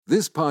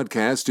This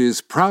podcast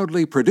is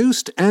proudly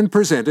produced and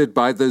presented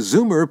by the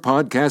Zoomer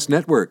Podcast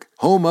Network,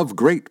 home of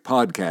great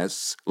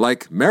podcasts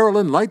like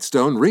Marilyn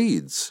Lightstone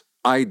Reads,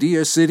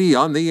 Idea City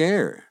on the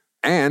Air,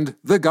 and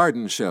The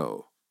Garden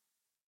Show.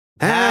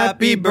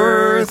 Happy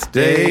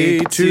birthday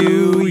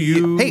to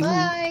you. Hey,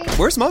 Bye.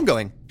 Where's Mom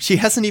going? She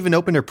hasn't even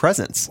opened her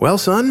presents. Well,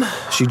 son,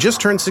 she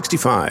just turned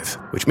 65,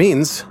 which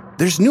means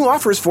there's new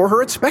offers for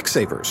her at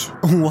Specsavers.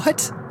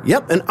 What?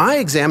 Yep, an eye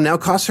exam now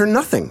costs her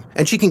nothing,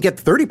 and she can get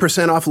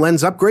 30% off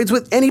lens upgrades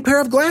with any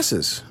pair of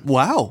glasses.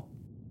 Wow.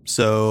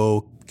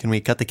 So, can we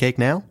cut the cake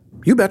now?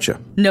 You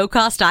betcha.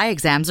 No-cost eye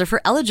exams are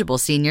for eligible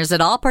seniors at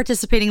all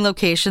participating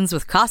locations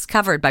with costs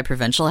covered by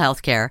provincial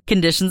health care.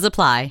 Conditions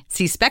apply.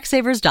 See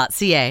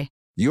specsavers.ca.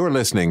 You're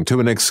listening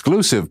to an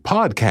exclusive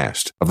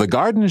podcast of The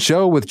Garden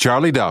Show with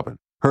Charlie Dobbin.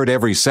 Heard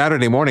every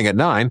Saturday morning at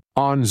 9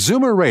 on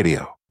Zoomer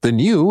Radio, the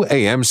new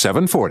AM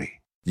 740.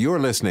 You're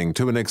listening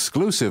to an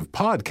exclusive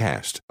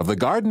podcast of The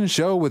Garden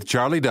Show with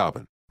Charlie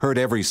Dobbin. Heard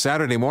every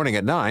Saturday morning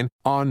at 9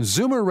 on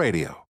Zoomer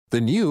Radio, the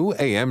new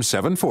AM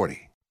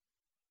 740.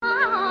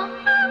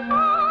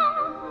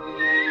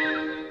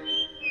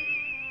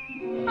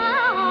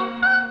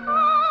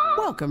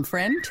 Welcome,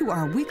 friend, to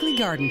our weekly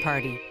garden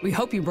party. We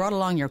hope you brought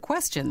along your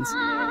questions,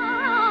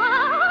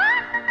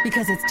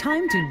 because it's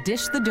time to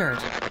dish the dirt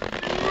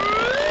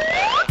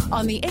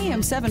on the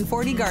AM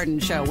 740 Garden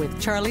Show with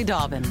Charlie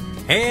Dobbin.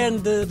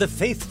 And the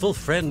faithful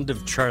friend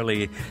of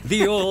Charlie,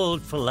 the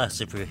old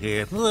philosopher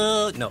here.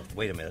 No,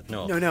 wait a minute.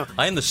 No.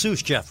 I am the sous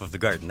chef of the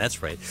garden.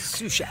 That's right.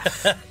 Sous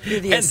chef.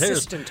 You're the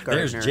assistant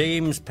gardener. There's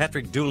James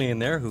Patrick Dooley in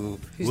there who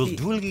will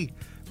duly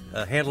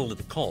handle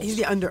the calls. He's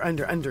the under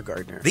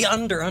gardener. The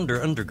under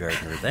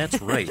gardener.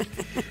 That's right.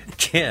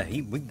 Yeah,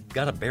 we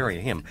got to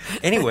bury him.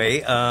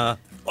 Anyway, my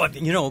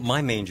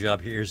main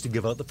job here is to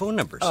give out the phone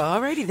numbers.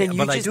 All righty, then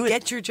you just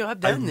get your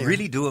job done there. I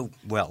really do it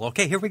well.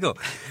 Okay, here we go.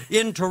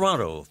 In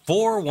Toronto,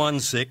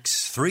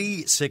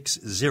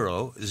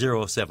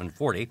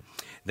 416-360-0740.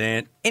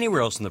 Then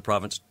anywhere else in the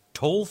province,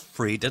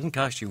 toll-free, doesn't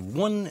cost you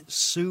 1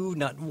 sou,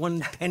 not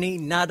 1 penny,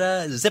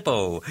 nada,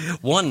 zippo.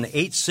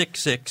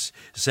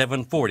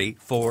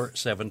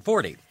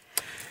 1-866-740-4740.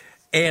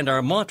 And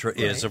our mantra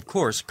is, of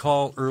course,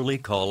 call early,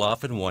 call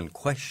often, 1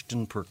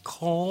 question per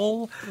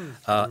call.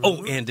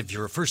 And if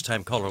you're a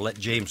first-time caller, let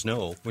James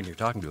know when you're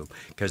talking to him,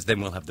 because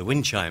then we'll have the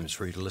wind chimes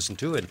for you to listen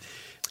to. And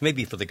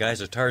maybe for the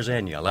guys at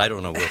Tarzan yell. I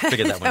don't know. We'll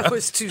figure that one out. That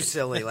was too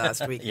silly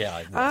last week.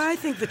 Yeah, I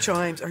think the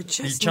chimes are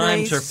just the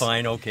chimes nice. are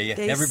fine. Okay,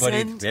 They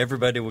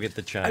everybody will get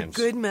the chimes. A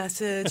good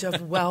message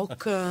of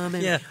welcome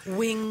and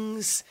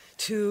wings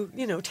to,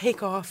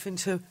 take off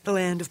into the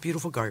land of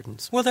beautiful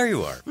gardens. Well, there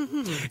you are.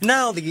 Mm-hmm.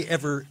 Now the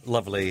ever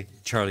lovely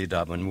Charlie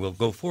Dobbin will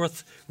go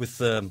forth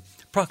with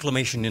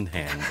proclamation in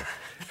hand.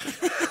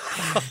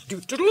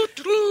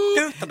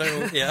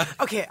 Yeah.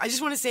 Okay, I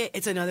just want to say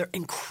it's another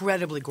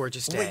incredibly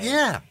gorgeous day. Well,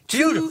 yeah,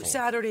 beautiful. 2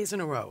 Saturdays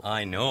in a row.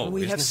 I know.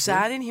 We have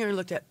sat in here and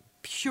looked at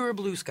pure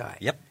blue sky.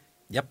 Yep.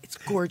 It's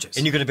gorgeous.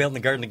 And you're going to be out in the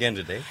garden again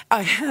today?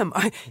 I am.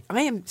 I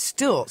am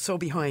still so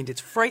behind. It's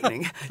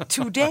frightening.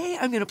 Today,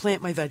 I'm going to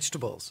plant my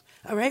vegetables.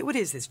 All right? What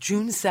is this,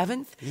 June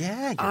 7th?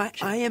 Yeah.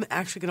 I am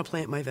actually going to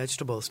plant my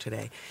vegetables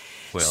today.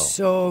 Well.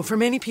 So for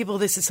many people,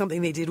 this is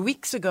something they did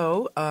weeks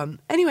ago.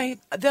 Anyway,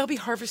 they'll be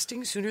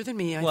harvesting sooner than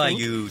me, I think.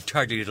 You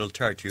tardy little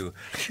tart, you.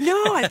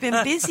 No, I've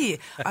been busy.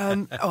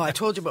 I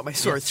told you about my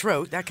sore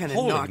throat. That kind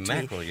of knocked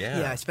mackerel, me.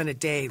 Yeah, I spent a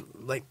day,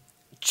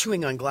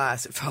 chewing on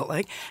glass, it felt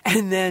like.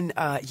 And then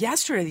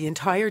yesterday, the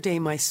entire day,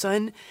 my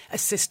son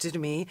assisted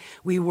me.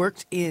 We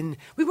worked in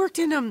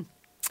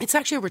it's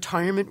actually a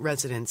retirement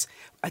residence.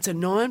 It's a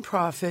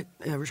non-profit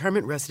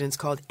retirement residence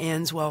called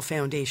Answell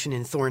Foundation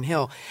in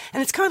Thornhill.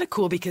 And it's kind of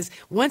cool because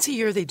once a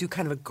year they do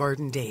kind of a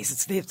garden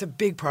days. It's a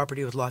big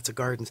property with lots of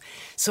gardens.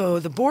 So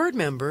the board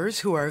members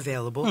who are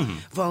available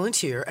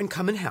volunteer and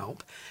come and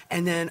help.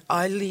 And then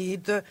I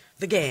lead the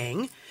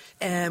gang.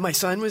 And my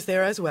son was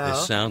there as well.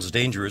 This sounds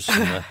dangerous,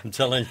 I'm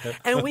telling you.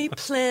 And we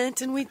plant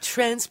and we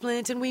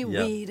transplant and we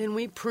weed and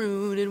we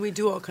prune and we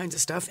do all kinds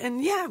of stuff.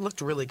 And it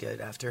looked really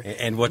good after 9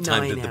 hours. And what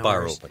time did the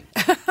bar open?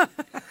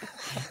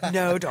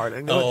 No,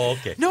 darling. No. Oh,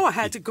 okay. No, I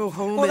had to go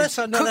home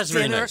cook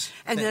dinner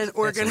and then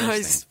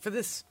organize for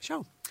this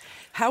show.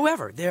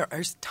 However, there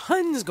are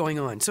tons going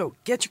on. So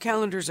get your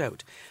calendars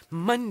out.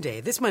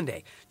 This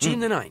Monday, June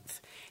the 9th.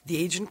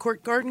 The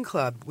Agincourt Garden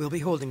Club will be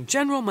holding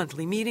general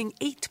monthly meeting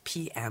 8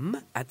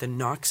 p.m. at the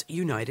Knox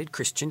United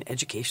Christian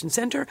Education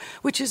Centre,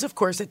 which is, of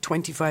course, at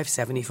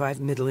 2575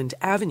 Midland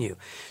Avenue.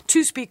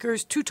 2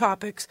 speakers, 2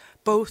 topics,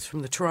 both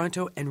from the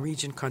Toronto and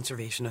Region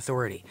Conservation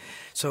Authority.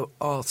 So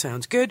all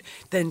sounds good.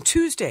 Then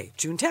Tuesday,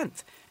 June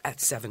 10th at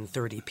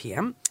 7:30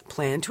 p.m.,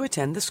 plan to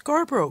attend the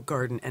Scarborough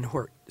Garden and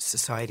Hort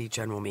Society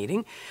General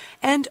Meeting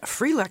and a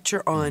free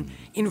lecture on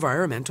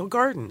environmental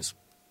gardens,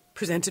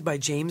 presented by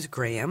James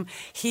Graham.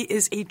 He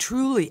is a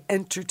truly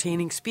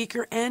entertaining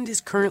speaker and is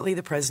currently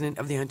the president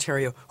of the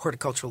Ontario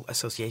Horticultural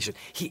Association.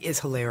 He is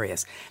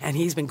hilarious, and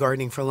he's been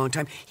gardening for a long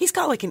time. He's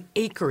got an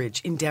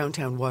acreage in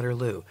downtown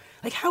Waterloo.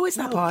 How is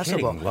that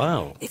possible? Kidding.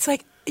 Wow. It's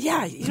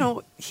Yeah,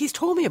 he's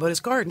told me about his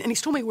garden, and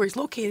he's told me where he's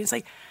located. It's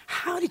like,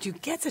 how did you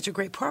get such a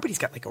great property? He's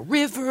got like a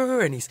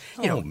river, and he's,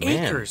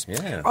 acres,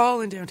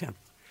 all in downtown.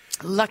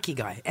 Lucky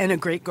guy, and a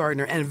great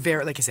gardener, and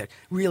very, like I said,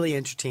 really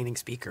entertaining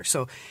speaker.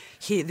 So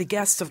the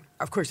guests, of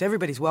course,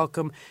 everybody's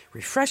welcome.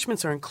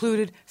 Refreshments are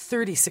included,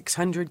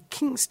 3600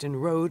 Kingston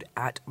Road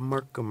at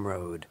Markham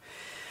Road.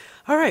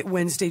 All right,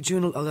 Wednesday,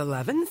 June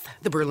 11th,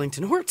 the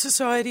Burlington Hort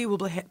Society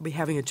will be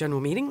having a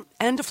general meeting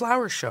and a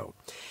flower show.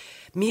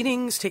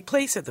 Meetings take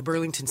place at the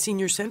Burlington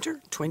Senior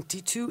Centre,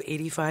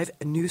 2285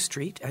 New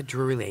Street at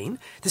Drury Lane.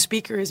 The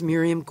speaker is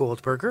Miriam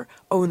Goldberger,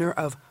 owner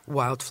of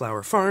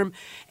Wildflower Farm,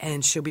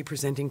 and she'll be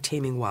presenting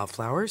Taming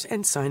Wildflowers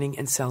and signing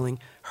and selling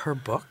her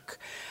book.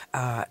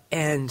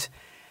 And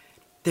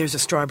there's a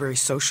strawberry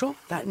social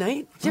that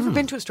night. Have you ever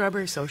been to a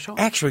strawberry social?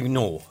 Actually,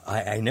 no.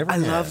 I never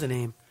have. I love the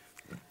name.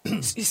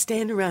 You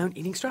stand around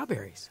eating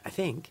strawberries, I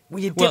think.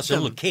 Well, it's a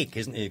little cake,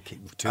 isn't it?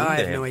 Too? I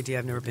have no idea.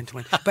 I've never been to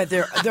one. But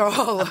they're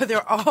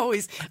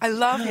always, I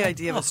love the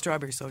idea of a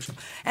strawberry social.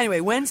 Anyway,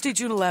 Wednesday,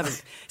 June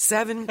 11th,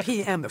 7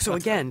 p.m. So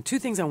again, two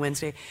things on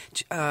Wednesday.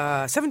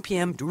 7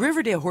 p.m.,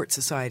 Riverdale Hort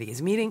Society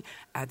is meeting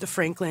at the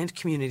Frankland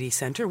Community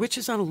Centre, which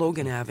is on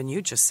Logan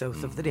Avenue, just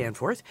south of the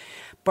Danforth.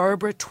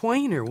 Barbara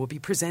Twiner will be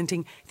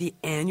presenting the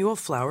annual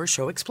Flower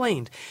Show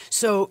Explained.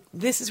 So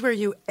this is where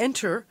you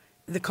enter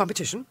the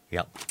competition.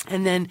 Yep.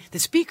 And then the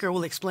speaker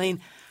will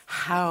explain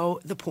how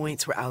the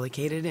points were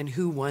allocated and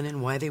who won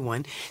and why they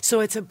won. So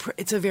it's a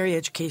very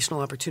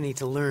educational opportunity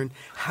to learn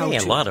how to...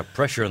 a lot of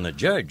pressure on the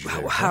judge.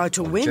 How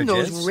to win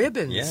those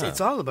ribbons. Yeah.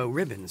 It's all about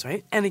ribbons,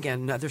 right? And again,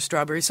 another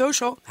strawberry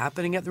social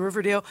happening at the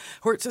Riverdale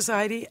Hort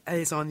Society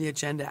is on the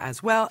agenda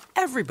as well.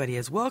 Everybody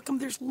is welcome.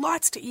 There's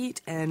lots to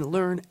eat and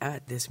learn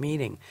at this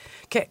meeting.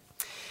 Okay.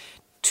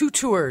 2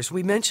 tours.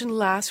 We mentioned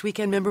last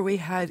weekend, remember we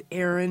had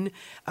Aaron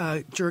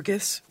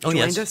Jurgis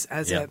joined us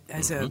as a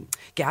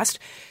guest.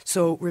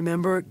 So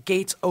remember,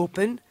 gates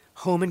open,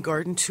 home and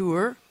garden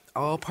tour,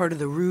 all part of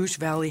the Rouge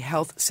Valley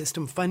Health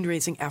System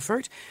fundraising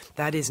effort.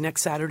 That is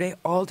next Saturday,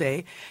 all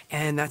day,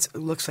 and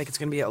looks like it's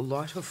going to be a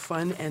lot of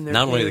fun. And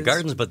not only the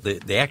gardens, but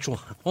the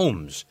actual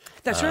homes.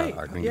 That's right.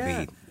 Are going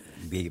to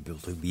be able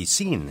to be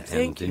seen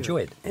and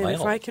enjoyed. And if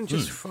I can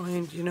just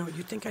find,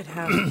 you'd think I'd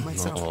have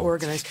myself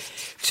organized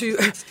to...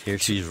 Here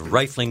she's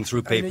rifling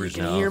through papers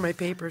now. You can hear my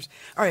papers.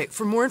 All right,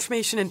 for more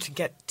information and to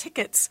get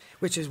tickets,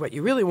 which is what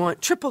you really want,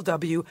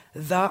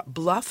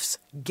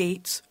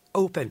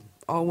 www.thebluffsgatesopen,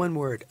 all one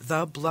word,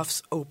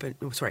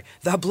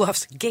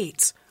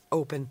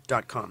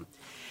 thebluffsgatesopen.com.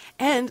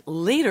 And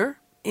later,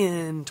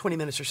 in 20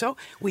 minutes or so,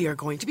 we are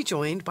going to be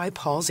joined by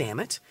Paul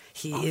Zammit.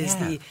 He is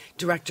the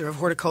Director of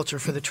Horticulture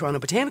for the Toronto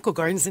Botanical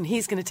Gardens, and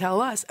he's going to tell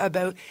us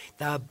about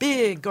the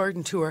big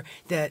garden tour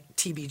that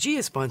TBG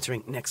is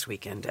sponsoring next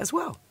weekend as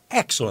well.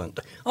 Excellent.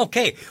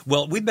 Okay,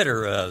 well, we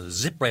better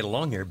zip right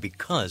along here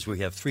because we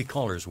have 3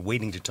 callers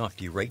waiting to talk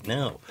to you right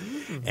now.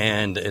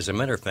 And as a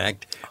matter of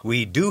fact,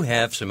 we do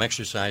have some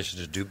exercises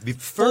to do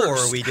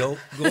before we go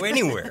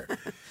anywhere.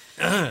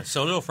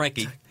 So little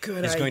Frankie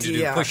is going to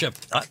do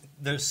push-ups.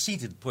 They're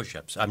seated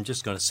push-ups. I'm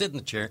just going to sit in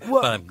the chair,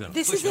 but I'm going to push up.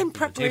 This is in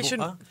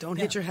preparation. Don't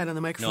hit your head on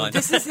the microphone. No,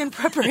 this is in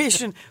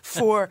preparation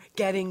for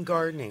getting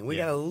gardening. We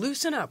got to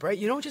loosen up, right?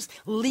 You don't just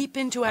leap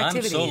into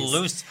activities. I'm so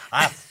loose,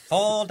 I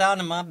fall down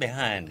in my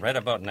behind right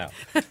about now.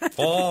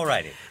 All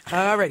righty.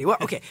 All righty. Well,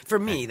 okay, for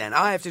me then,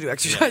 I have to do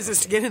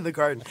exercises to get in the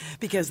garden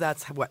because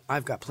that's what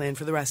I've got planned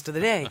for the rest of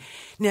the day.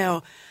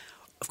 Now,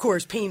 of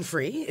course,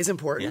 pain-free is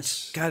important.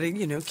 Yes. Got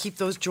to, keep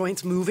those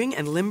joints moving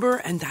and limber,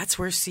 and that's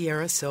where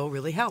Sierra Sil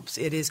really helps.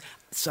 It is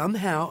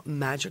somehow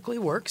magically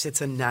works.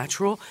 It's a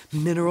natural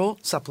mineral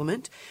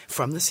supplement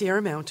from the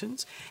Sierra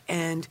Mountains,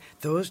 and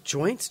those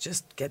joints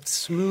just get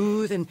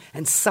smooth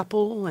and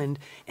supple and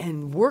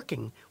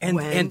working.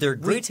 And they're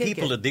great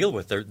people to deal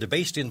with. They're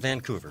based in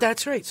Vancouver.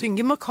 That's right. So you can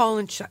give them a call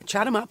and chat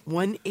them up,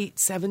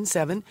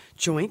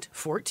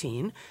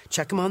 1-877-JOINT-14.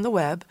 Check them on the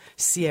web,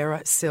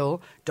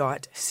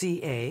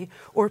 sierrasil.ca,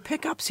 or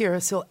pick up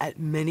Sierra Sil at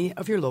many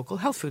of your local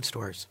health food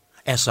stores.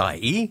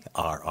 SIERRASIL.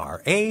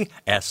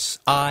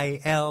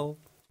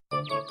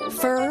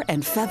 Fur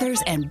and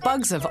feathers and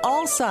bugs of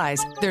all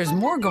size. There's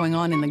more going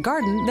on in the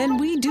garden than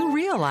we do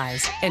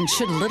realize. And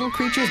should little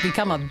creatures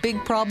become a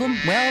big problem,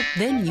 well,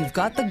 then you've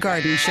got The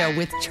Garden Show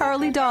with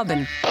Charlie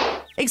Dobbin.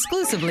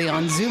 Exclusively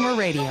on Zoomer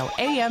Radio,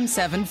 AM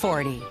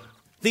 740.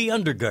 The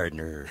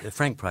undergardener,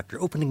 Frank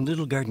Proctor, opening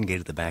little garden gate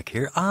at the back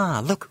here.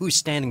 Look who's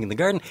standing in the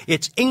garden.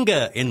 It's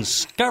Inga in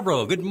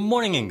Scarborough. Good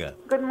morning, Inga.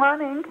 Good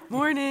morning.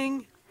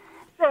 Morning.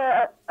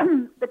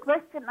 The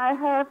question I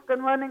have,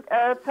 good morning,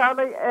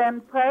 Charlie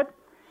and Fred,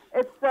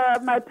 it's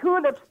my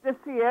tulips this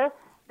year.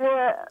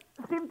 There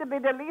seem to be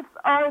the leaves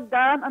all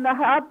down, and I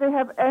hardly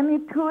have any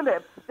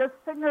tulips, just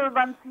single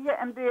ones here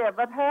and there.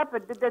 What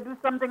happened? Did I do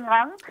something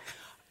wrong?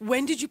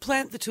 When did you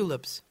plant the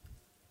tulips?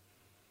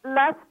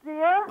 Last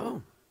year.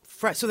 Oh,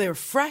 so they were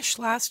fresh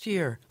last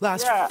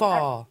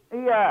fall.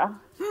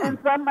 And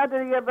some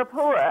other year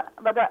before.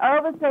 But I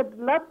always had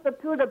lots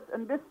of tulips,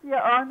 and this year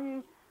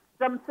only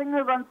some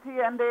single ones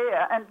here and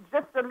there, and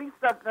just the leaves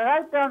are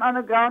right down on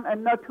the ground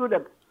and no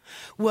tulips.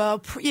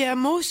 Well, yeah,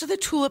 most of the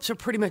tulips are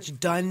pretty much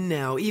done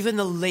now. Even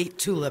the late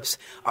tulips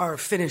are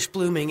finished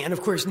blooming. And,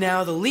 of course,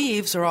 now the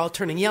leaves are all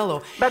turning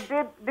yellow. But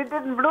they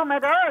didn't bloom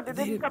at all. They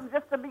didn't come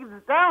just the leaves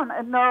down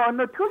and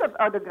no tulips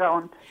out of the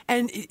ground.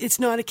 And it's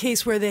not a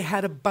case where they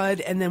had a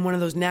bud and then one of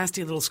those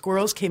nasty little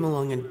squirrels came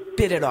along and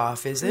bit it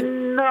off, is it?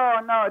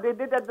 No, they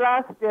did that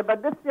last year.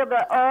 But this year,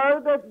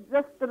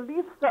 just the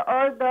leaves are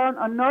all down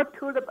and no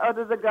tulip out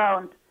of the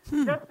ground.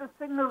 Just a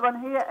single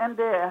one here and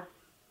there.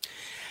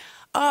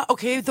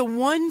 Okay, the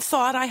one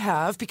thought I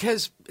have,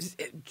 because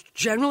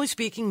generally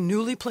speaking,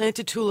 newly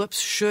planted tulips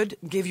should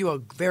give you a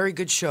very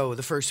good show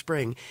the first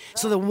spring.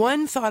 So the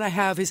one thought I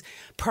have is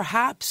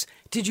perhaps,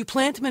 did you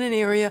plant them in an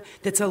area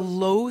that's a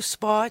low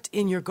spot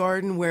in your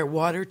garden where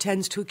water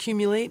tends to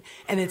accumulate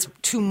and it's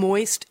too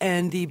moist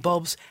and the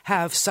bulbs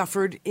have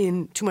suffered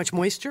in too much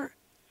moisture?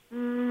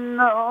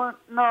 No.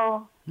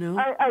 No?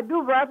 I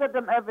do water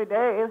them every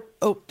day.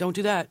 Oh, don't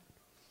do that.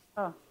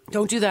 Oh.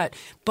 Don't do that.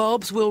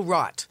 Bulbs will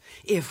rot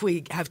if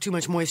we have too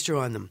much moisture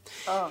on them.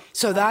 Oh.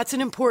 So that's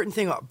an important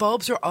thing.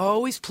 Bulbs are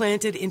always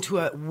planted into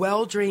a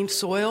well-drained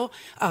soil,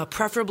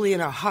 preferably in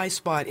a high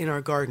spot in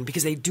our garden,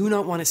 because they do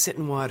not want to sit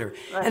in water.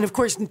 Right. And, of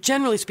course,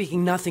 generally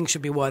speaking, nothing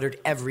should be watered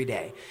every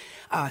day.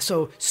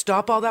 So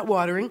stop all that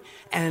watering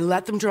and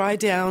let them dry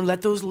down.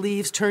 Let those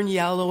leaves turn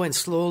yellow and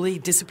slowly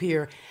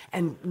disappear.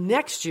 And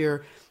next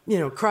year,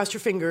 cross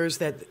your fingers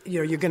that,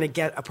 you're going to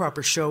get a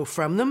proper show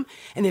from them.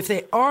 And if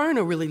they are in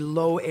a really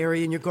low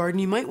area in your garden,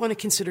 you might want to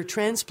consider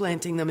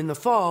transplanting them in the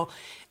fall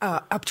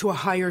up to a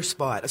higher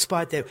spot, a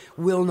spot that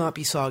will not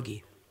be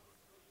soggy.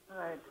 All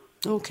right.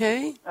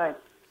 Okay? All right.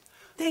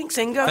 Thanks,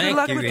 Inga. Good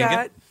luck with Inga.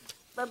 that.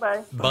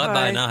 Bye-bye.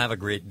 Bye-bye. Now have a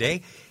great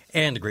day.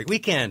 And a great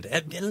weekend.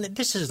 And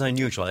this is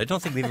unusual. I don't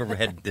think we've ever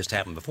had this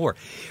happen before.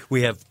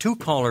 We have two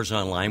callers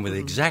online with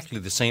exactly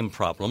the same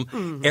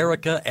problem,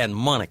 Erica and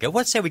Monica.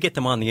 Let's say we get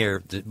them on the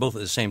air both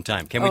at the same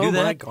time. Can we do that?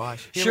 Oh, my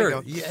gosh. Here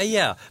sure. we go.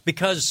 Yeah,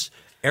 because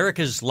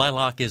Erica's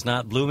lilac is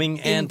not blooming,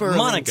 and Burlington.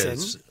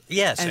 Monica's,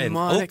 yes, and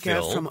Monica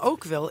Oakville, from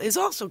Oakville is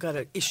also got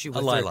an issue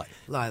with lilac. their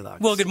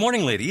lilacs. Well, good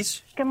morning,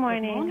 ladies. Good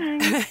morning.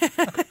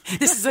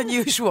 This is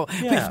unusual.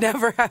 Yeah. We've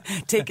never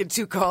taken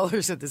two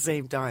callers at the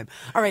same time.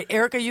 All right,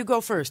 Erica, you go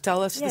first.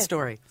 Tell us the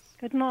story.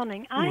 Good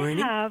morning.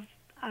 Morning. I have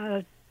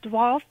a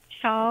dwarf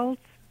Charles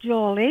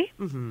Jolie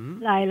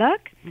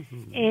lilac.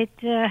 It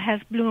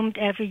has bloomed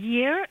every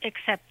year,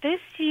 except this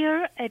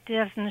year it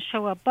doesn't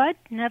show a bud,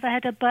 never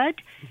had a bud,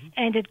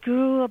 and it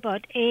grew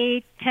about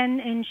 8-10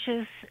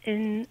 inches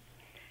in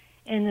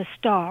the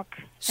stalk.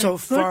 So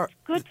and far,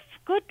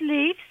 good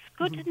leaves,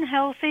 good and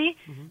healthy,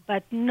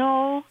 but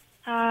no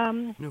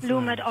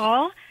bloom at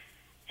all.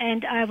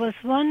 And I was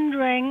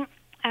wondering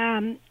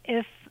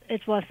if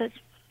it was a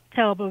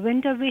terrible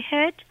winter we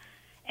had,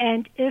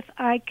 and if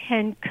I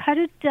can cut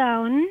it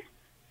down,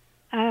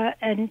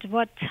 and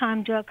what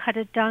time do I cut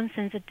it down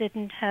since it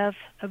didn't have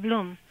a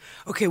bloom?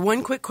 Okay,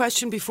 one quick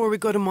question before we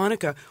go to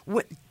Monica.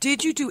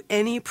 Did you do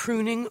any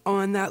pruning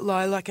on that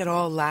lilac at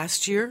all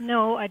last year?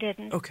 No, I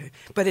didn't. Okay,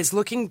 but it's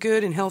looking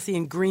good and healthy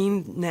and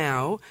green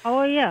now.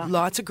 Oh, yeah.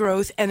 Lots of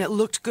growth, and it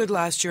looked good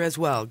last year as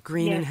well,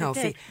 green Yes, and it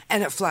healthy. did.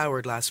 And it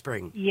flowered last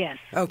spring. Yes.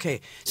 Okay,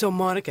 so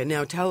Monica,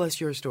 now tell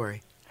us your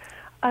story.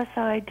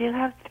 So I do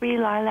have 3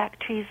 lilac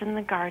trees in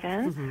the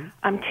garden.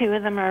 2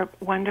 of them are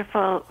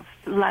wonderful,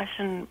 lush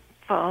and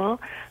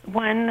full.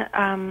 One,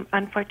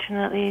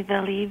 unfortunately,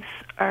 the leaves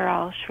are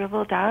all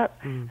shriveled up,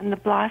 and the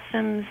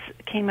blossoms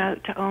came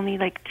out to only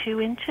like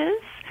 2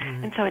 inches,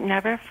 and so it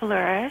never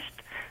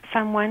flourished. So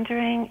I'm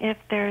wondering if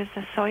there's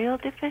a soil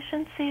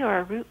deficiency or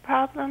a root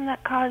problem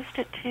that caused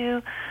it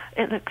to.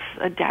 It looks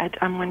dead.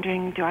 I'm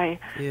wondering, do I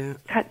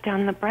cut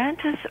down the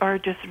branches or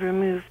just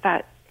remove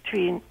that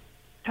tree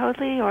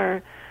totally,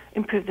 or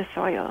improve the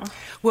soil?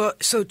 Well,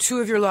 so 2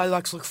 of your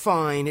lilacs look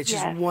fine. It's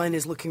just one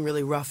is looking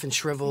really rough and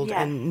shriveled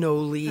and no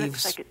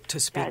leaves like to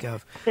speak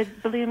of. The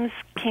blooms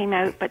came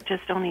out, but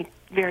just only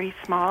very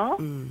small,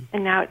 and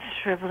now it's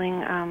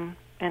shriveling,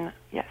 and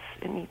yes,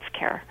 it needs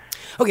care.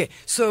 Okay,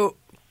 so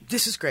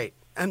this is great.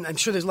 I'm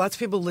sure there's lots of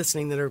people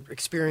listening that are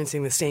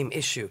experiencing the same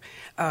issue.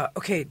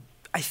 Okay,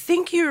 I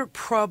think your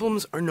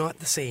problems are not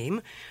the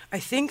same. I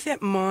think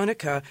that,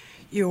 Monica,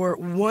 your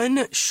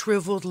one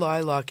shriveled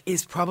lilac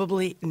is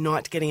probably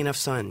not getting enough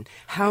sun.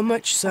 How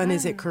much sun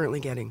is it currently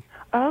getting?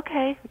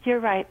 Okay,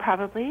 you're right,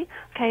 probably.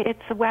 Okay,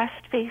 it's a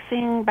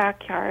west-facing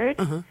backyard,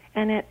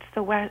 and it's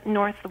the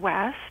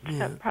northwest.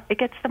 So it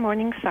gets the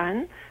morning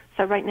sun.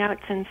 So right now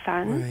it's in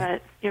sun,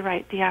 but you're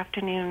right, the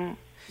afternoon.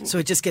 So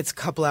it just gets a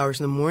couple hours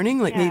in the morning,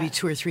 like maybe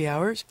 2 or 3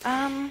 hours?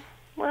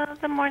 Well,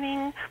 the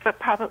morning, but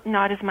probably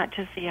not as much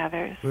as the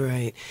others.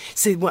 Right.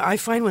 See, what I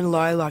find when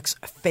lilacs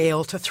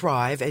fail to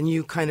thrive, and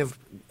you kind of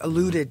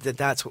alluded that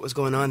that's what was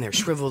going on there,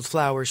 shriveled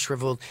flowers,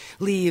 shriveled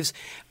leaves,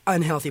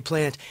 unhealthy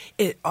plant,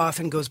 it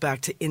often goes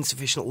back to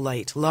insufficient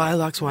light.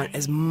 Lilacs want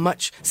as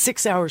much,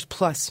 6 hours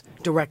plus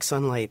direct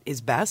sunlight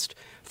is best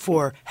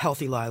for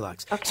healthy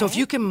lilacs. Okay. So if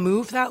you can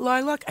move that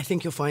lilac, I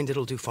think you'll find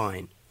it'll do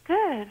fine. Good.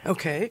 good.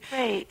 Okay.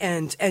 Great.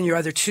 And your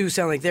other two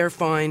sound like they're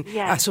fine.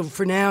 Yes. So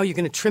for now, you're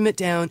going to trim it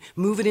down,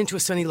 move it into a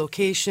sunny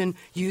location,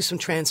 use some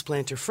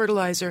transplanter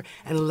fertilizer,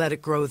 and let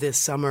it grow this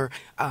summer.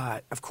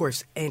 Of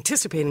course,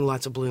 anticipating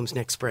lots of blooms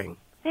next spring.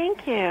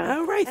 Thank you.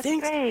 All right. That's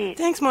Thanks. great.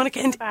 Thanks, Monica.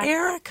 And Bye.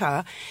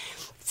 Erica,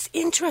 it's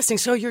interesting.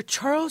 So your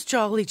Charles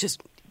Jolly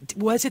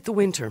was it the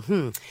winter?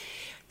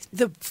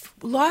 The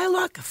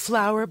lilac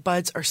flower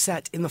buds are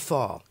set in the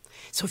fall.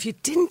 So if you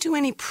didn't do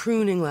any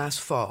pruning last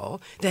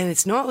fall, then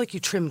it's not like you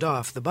trimmed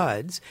off the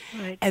buds.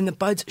 Right. And the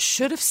buds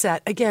should have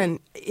set. Again,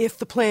 if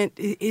the plant,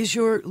 is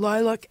your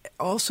lilac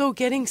also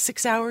getting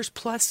 6 hours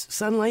plus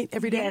sunlight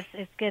every day? Yes,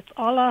 it gets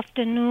all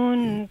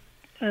afternoon.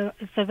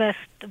 It's a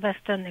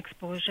western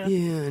exposure.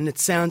 Yeah, and it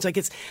sounds like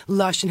it's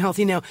lush and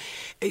healthy. Now,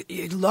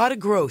 a lot of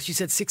growth. You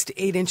said 6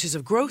 to 8 inches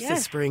of growth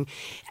this spring.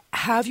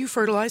 Have you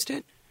fertilized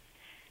it?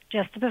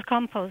 Just with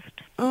compost.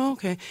 Oh,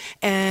 okay.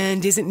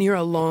 And is it near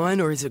a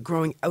lawn, or is it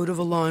growing out of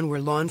a lawn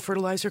where lawn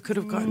fertilizer could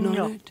have gotten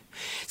on it?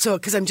 So,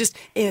 because I'm just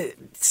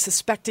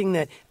suspecting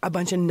that a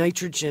bunch of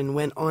nitrogen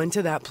went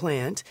onto that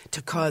plant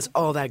to cause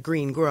all that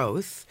green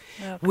growth,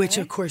 which,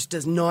 of course,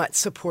 does not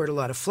support a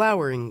lot of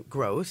flowering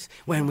growth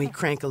when we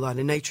crank a lot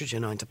of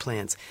nitrogen onto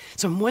plants.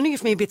 So I'm wondering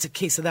if maybe it's a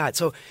case of that.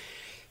 So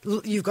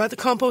you've got the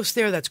compost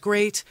there. That's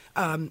great.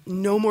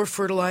 No more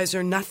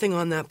fertilizer, nothing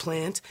on that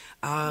plant.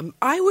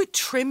 I would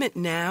trim it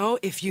now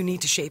if you need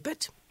to shape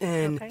it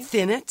and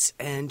thin it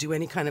and do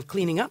any kind of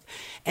cleaning up,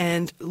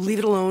 and leave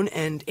it alone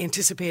and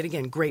anticipate,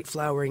 again, great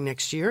flowering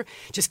next year.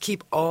 Just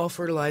keep all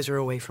fertilizer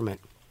away from it.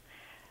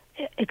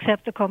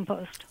 Except the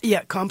compost.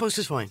 Yeah, compost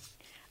is fine.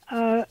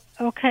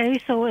 Okay,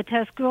 so it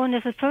has grown.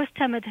 It's the first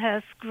time it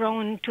has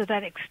grown to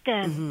that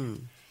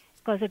extent.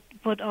 Because it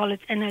put all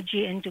its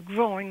energy into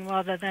growing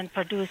rather than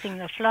producing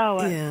the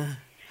flower. Yeah.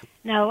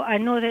 Now, I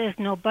know there is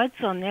no buds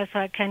on there, so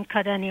I can't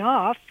cut any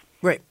off.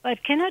 Right.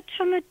 But can I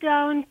trim it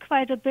down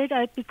quite a bit?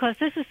 Because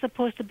this is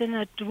supposed to be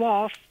a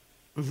dwarf,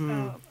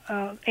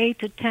 8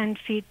 to 10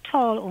 feet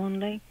tall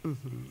only.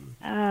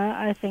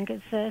 I think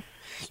it says.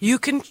 You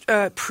can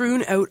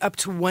prune out up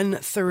to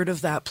 1/3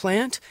 of that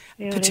plant,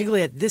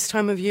 particularly at this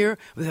time of year,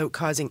 without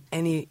causing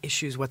any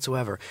issues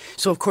whatsoever.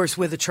 So, of course,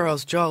 with the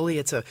Charles Jolly,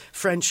 it's a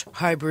French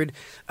hybrid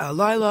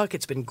lilac.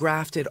 It's been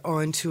grafted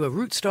onto a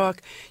rootstock.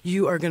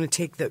 You are going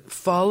to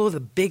follow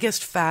the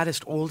biggest,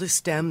 fattest, oldest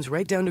stems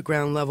right down to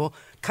ground level,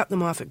 cut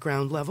them off at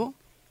ground level,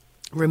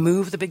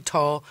 remove the big,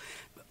 tall,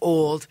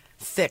 old,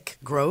 thick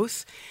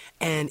growth,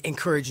 and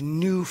encourage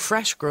new,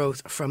 fresh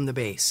growth from the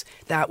base.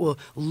 That will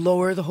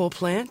lower the whole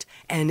plant,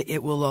 and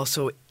it will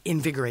also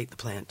invigorate the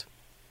plant.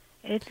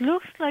 It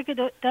looks like it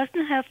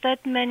doesn't have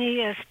that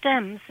many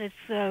stems.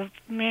 It's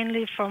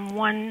mainly from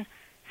one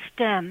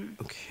stem.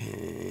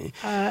 Okay.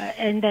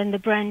 And then the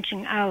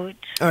branching out.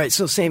 All right,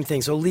 so same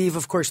thing. So leave,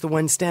 of course, the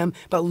one stem,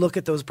 but look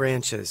at those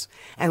branches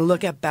and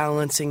look at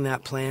balancing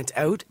that plant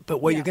out. But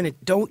what you're going to,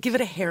 don't give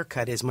it a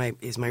haircut is my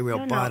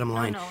real bottom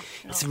line. No.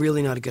 It's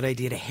really not a good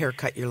idea to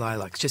haircut your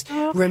lilacs. Just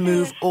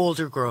remove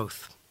older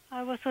growth.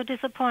 I was so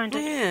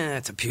disappointed. Yeah,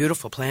 it's a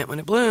beautiful plant when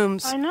it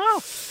blooms. I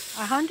know.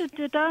 I hunted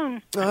it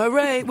down. All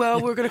right. Well,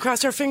 we're going to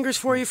cross our fingers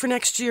for you for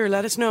next year.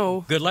 Let us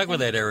know. Good luck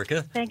with that,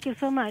 Erica. Thank you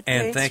so much.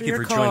 And Thanks thank for you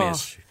your for joining call.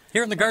 us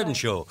here on The Garden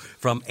Show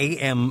from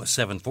AM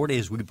 740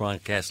 as we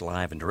broadcast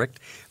live and direct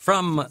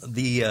from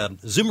the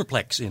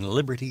Zoomerplex in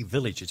Liberty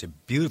Village. It's a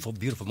beautiful,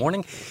 beautiful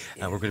morning.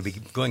 We're going to be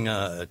going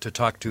to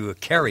talk to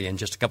Carrie in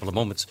just a couple of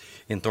moments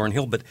in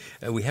Thornhill, but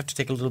we have to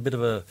take a little bit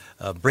of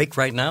a break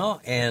right now,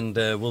 and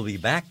we'll be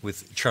back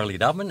with Charlie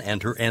Dobbin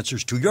and her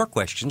answers to your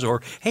questions,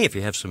 or, hey, if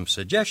you have some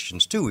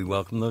suggestions, too, we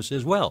welcome those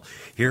as well,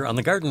 here on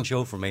The Garden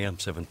Show from AM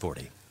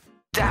 740.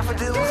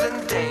 Daffodils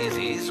and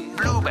daisies,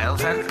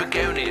 bluebells and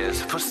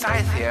begonias,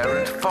 forsythia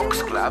and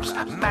foxgloves,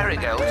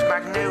 marigolds,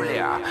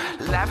 magnolia,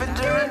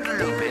 lavender and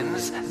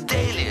lupins,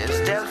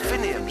 dahlias,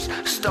 delphiniums,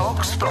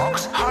 stalks,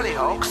 phlox,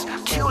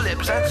 hollyhocks,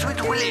 tulips and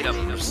sweet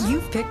williams.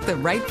 You've picked the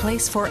right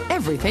place for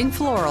everything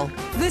floral.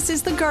 This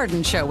is The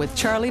Garden Show with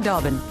Charlie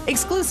Dobbin,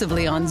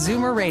 exclusively on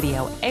Zoomer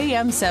Radio,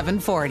 AM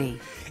 740.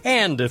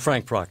 And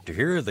Frank Proctor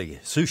here, the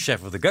sous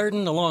chef of the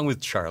garden, along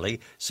with Charlie,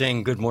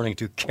 saying good morning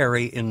to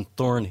Carrie in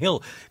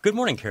Thornhill. Good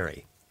morning,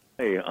 Carrie.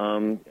 Hey,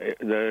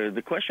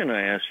 the question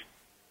I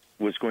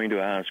was going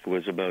to ask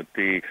was about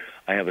I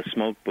have a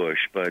smoke bush,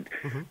 but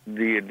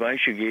the advice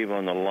you gave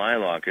on the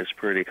lilac is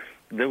pretty.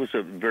 There was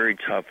a very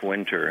tough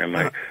winter,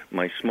 and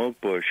my smoke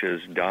bush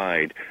has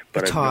died.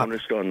 But I've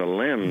noticed on the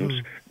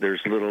limbs there's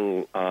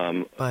little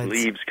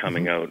leaves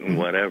coming out and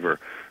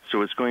whatever.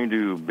 So it's going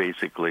to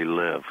basically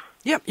live.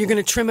 Yep, you're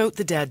going to trim out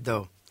the dead,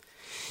 though.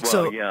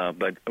 Well, yeah,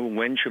 but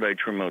when should I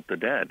trim out the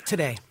dead?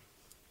 Today.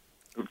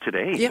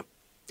 Today? Yep.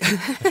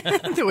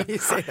 The way you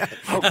say that.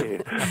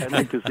 Okay, I'd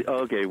like to see.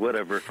 Okay,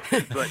 whatever.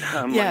 But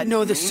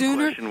the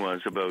sooner. question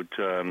was about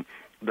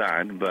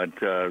that. But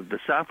the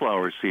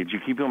safflower seeds, you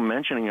keep on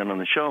mentioning it on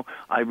the show.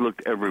 I've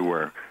looked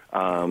everywhere,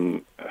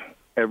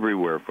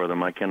 everywhere for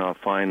them. I cannot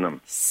find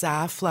them.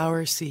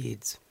 Safflower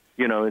seeds.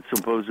 You know, it's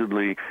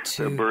supposedly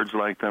the birds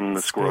like them,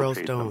 the squirrels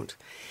hate don't. them.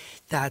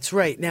 That's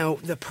right. Now,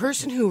 the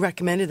person who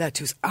recommended that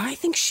to us, I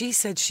think she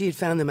said she had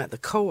found them at the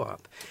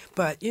co-op.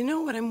 But you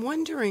know what? I'm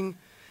wondering...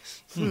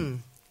 Okay,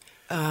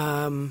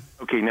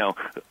 now,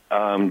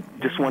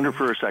 just wonder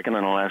for a second,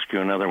 and I'll ask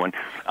you another one.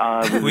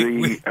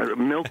 The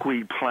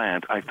milkweed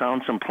plant, I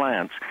found some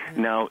plants.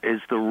 Now, is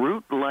the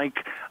root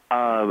like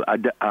a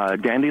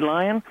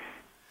dandelion,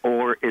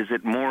 or is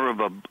it more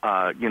of a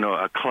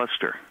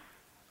cluster?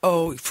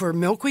 Oh, for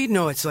milkweed?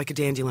 No, it's like a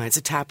dandelion. It's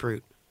a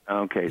taproot.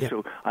 Okay,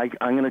 so I'm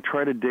going to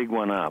try to dig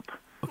one up.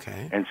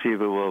 Okay. And see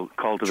if it will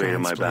cultivate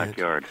in my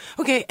backyard.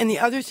 Okay, and the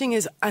other thing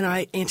is, and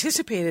I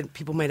anticipated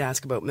people might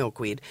ask about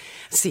milkweed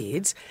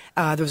seeds.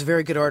 There was a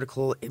very good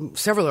article,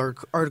 several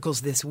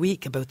articles this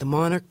week about the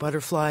monarch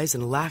butterflies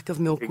and lack of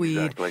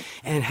milkweed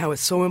and how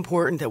it's so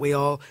important that we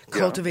all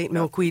cultivate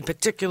milkweed,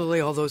 particularly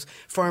all those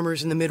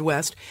farmers in the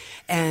Midwest.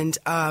 And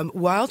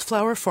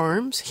Wildflower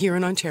Farms here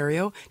in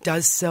Ontario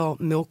does sell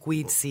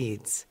milkweed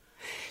seeds.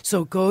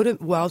 So go to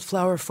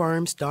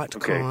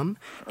wildflowerfarms.com,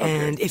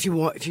 and if you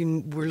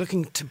were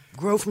looking to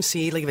grow from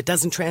seed, like if it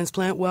doesn't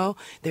transplant well,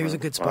 there's a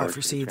good spot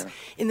for seeds. Okay.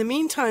 In the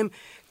meantime,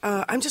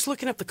 I'm just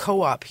looking up the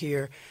co-op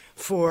here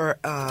for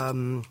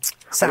safflower.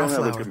 I don't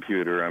have a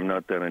computer. I'm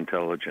not that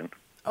intelligent.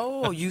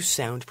 Oh, you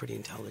sound pretty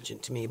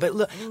intelligent to me. But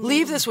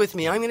leave this with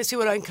me. I'm going to see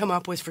what I can come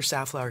up with for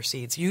safflower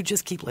seeds. You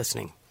just keep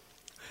listening.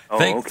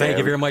 Thank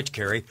you very much,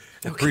 Carrie.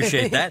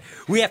 Appreciate that.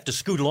 We have to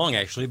scoot along,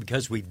 actually,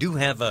 because we do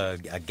have a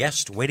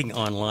guest waiting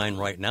online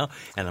right now,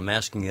 and I'm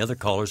asking the other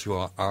callers who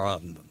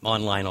are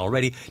online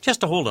already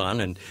just to hold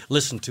on and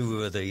listen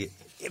to the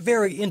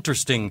very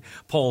interesting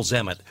Paul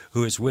Zemet,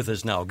 who is with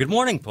us now. Good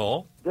morning,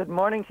 Paul. Good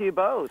morning to you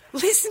both.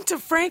 Listen to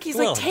Frank. He's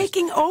like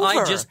taking over.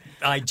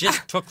 I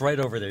just took right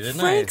over there, didn't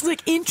Frank's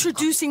like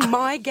introducing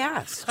my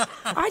guest.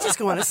 I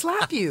just want to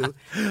slap you.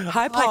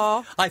 Hi,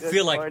 Paul. I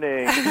feel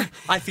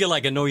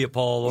like I know you,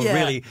 Paul. Yeah.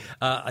 Really,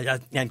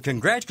 and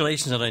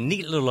congratulations on a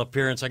neat little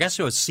appearance. I guess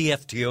it was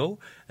CFTO.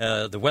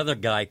 The weather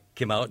guy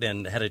came out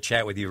and had a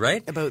chat with you,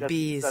 right? About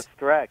bees. That's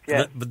correct,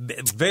 yeah.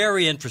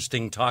 Very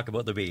interesting talk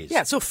about the bees.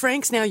 Yeah, so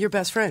Frank's now your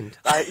best friend.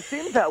 It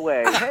seems that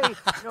way. Hey,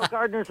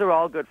 gardeners are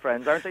all good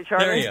friends, aren't they,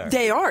 Charlie?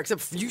 They are,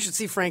 except you should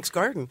see Frank's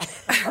garden.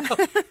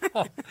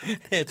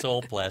 It's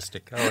all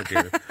plastic. Oh,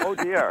 dear. Oh,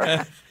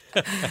 dear.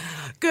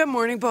 Good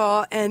morning,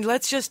 Paul. And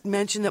let's just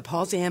mention that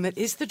Paul Zemet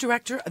is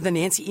the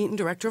Nancy Eaton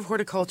Director of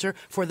Horticulture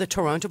for the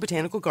Toronto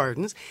Botanical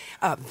Gardens.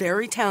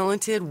 Very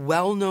talented,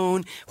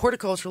 well-known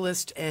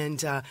horticulturalist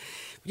and,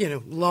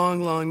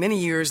 many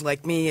years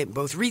like me at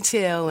both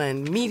retail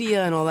and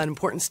media and all that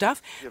important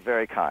stuff. You're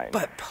very kind.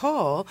 But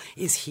Paul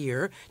is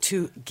here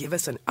to give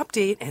us an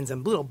update and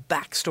some little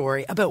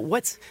backstory about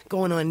what's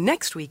going on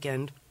next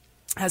weekend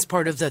as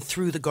part of the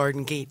Through the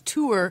Garden Gate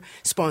tour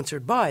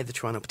sponsored by the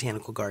Toronto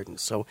Botanical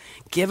Gardens. So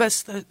give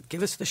us the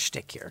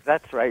shtick here.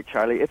 That's right,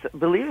 Charlie.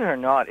 Believe it or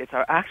not, it's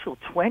our actual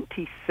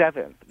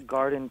 27th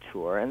garden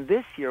tour, and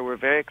this year we're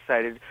very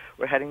excited.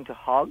 We're heading to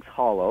Hogs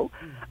Hollow,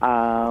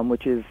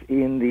 which is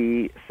in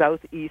the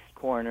southeast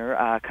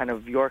corner, kind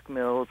of York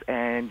Mills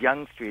and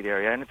Yonge Street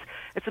area, and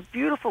it's a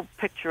beautiful,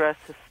 picturesque,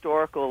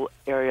 historical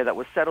area that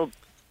was settled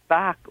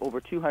back over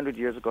 200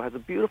 years ago, has a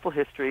beautiful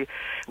history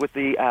with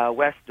the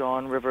West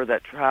Don River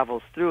that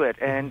travels through it.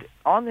 And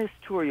on this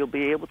tour, you'll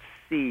be able to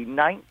see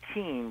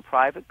 19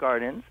 private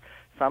gardens,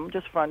 some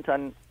just front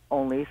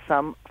only,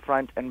 some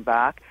front and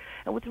back.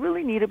 And what's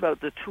really neat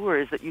about the tour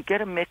is that you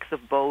get a mix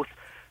of both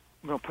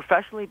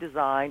professionally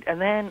designed and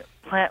then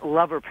plant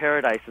lover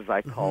paradises,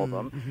 I call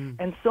them.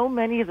 And so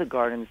many of the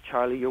gardens,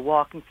 Charlie, you're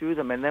walking through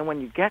them, and then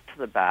when you get to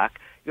the back,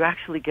 you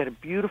actually get a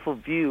beautiful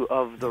view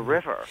of the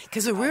river.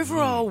 Because the river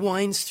all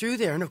winds through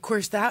there. And, of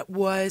course, that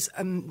was,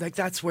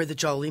 that's where the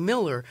Jolly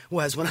Miller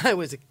was when I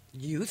was a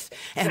youth.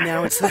 And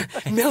now it's the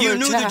Miller You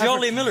knew Tavern. the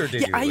Jolly Miller,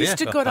 did you? I used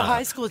to go to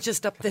high school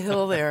just up the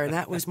hill there, and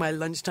that was my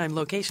lunchtime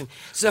location.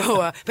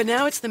 So, but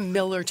now it's the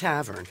Miller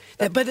Tavern.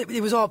 But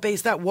it was all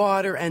based, that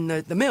water and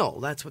the mill.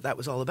 That's what that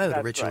was all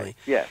about originally. Right.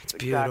 Yes, it's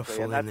beautiful.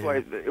 Exactly. And that's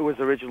why it was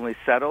originally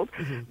settled.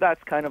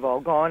 That's kind of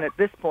all gone at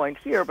this point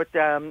here. But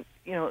the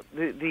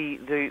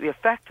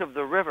effect of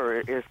the river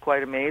is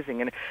quite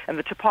amazing, and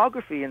the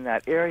topography in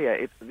that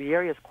area. The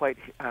area is quite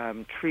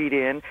treed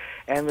in,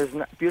 and there's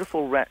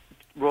beautiful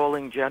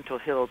rolling, gentle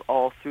hills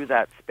all through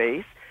that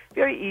space.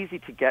 Very easy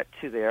to get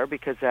to there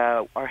because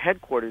our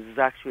headquarters is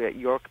actually at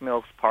York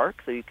Mills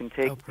Park, so you can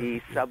take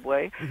the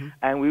subway,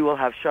 and we will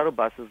have shuttle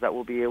buses that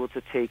will be able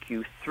to take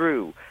you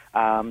through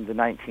the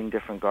 19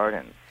 different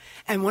gardens.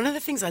 And one of the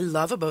things I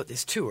love about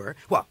this tour,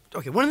 one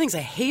of the things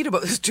I hate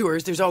about this tour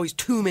is there's always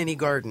too many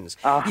gardens.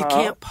 You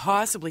can't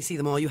possibly see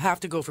them all. You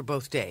have to go for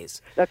both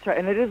days. That's right,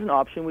 and it is an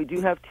option. We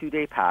do have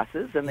 2-day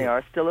passes, and they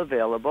are still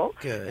available.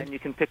 Good. And you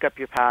can pick up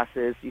your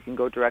passes. You can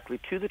go directly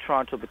to the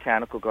Toronto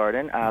Botanical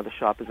Garden. The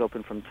shop is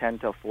open from 10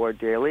 till 4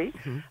 daily.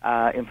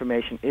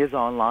 Information is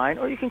online,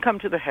 or you can come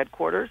to the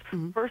headquarters.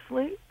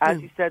 Personally,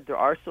 as you said, there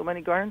are so many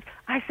gardens.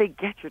 I say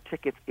get your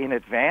tickets in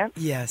advance.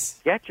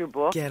 Yes. Get your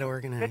book. Get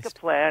organized. Pick a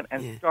plan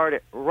and start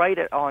it right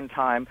on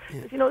time.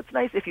 It's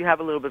nice if you have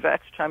a little bit of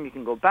extra time, you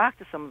can go back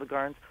to some of the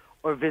gardens,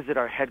 or visit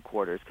our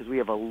headquarters, because we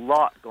have a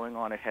lot going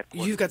on at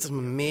headquarters. You've got some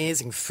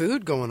amazing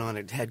food going on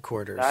at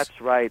headquarters.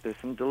 That's right. There's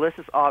some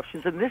delicious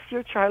options. And this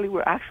year, Charlie,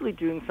 we're actually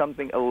doing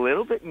something a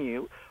little bit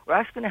new. We're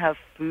actually going to have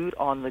food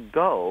on the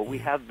go. We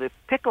have the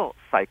pickle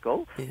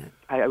cycle. Yeah.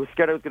 I was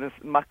scared I was going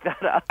to muck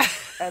that up.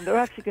 And they're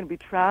actually going to be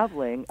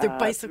traveling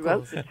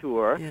throughout the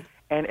tour. Yeah.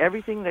 And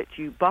everything that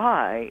you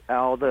buy,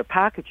 all the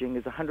packaging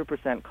is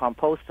 100%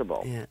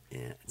 compostable. Yeah,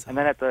 yeah. And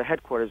then at the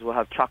headquarters, we'll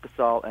have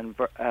Chocosol and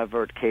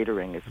Vert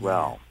Catering as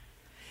well.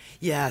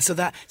 Yeah, so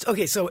one of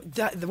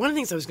the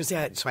things I was going to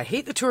say, so I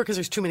hate the tour because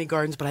there's too many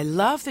gardens, but I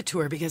love the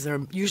tour because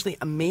they're usually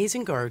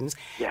amazing gardens,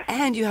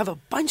 and you have a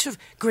bunch of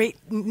great,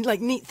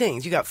 neat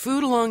things. You got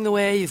food along the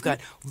way, you've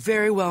got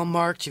very well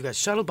marked, you've got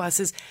shuttle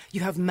buses,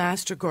 you have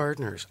master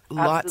gardeners,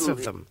 lots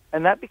of them.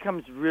 And that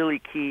becomes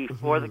really key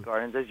for the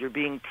gardens as you're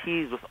being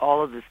teased with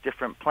all of this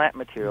different plant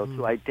material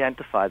to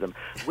identify them.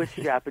 Which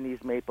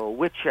Japanese maple,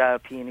 which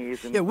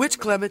peonies. And which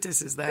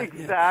clematis is that?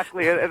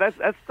 Exactly. Yeah. And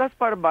that's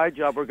part of my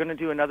job. We're going to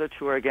do another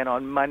tour again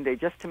on Monday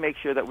just to make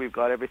sure that we've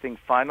got everything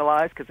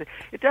finalized, because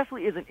it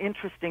definitely is an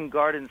interesting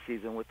garden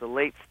season with the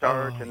late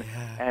start and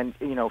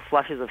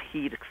flushes of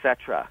heat,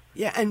 etc.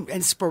 Yeah,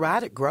 and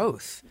sporadic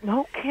growth.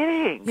 No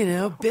kidding.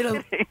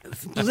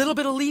 Little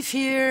bit of leaf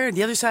here, and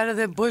the other side of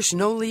the bush,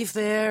 no leaf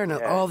there. And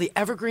all the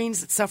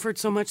evergreens that suffered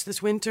so much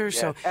this winter.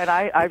 Yes. So, and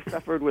I've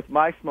suffered with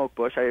my smoke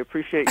bush. I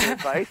appreciate your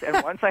advice.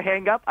 And once I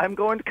hang up, I'm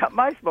going to cut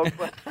my smoke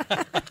bush.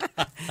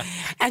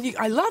 And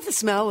I love the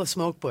smell of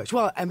smoke bush.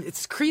 Well,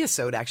 it's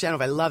creosote, actually. I don't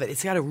know if I love it.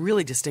 It's got a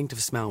really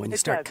distinctive smell when you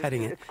start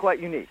cutting it. It's quite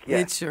unique,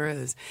 yes. It sure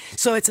is.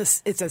 So it's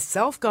a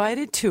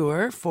self-guided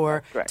tour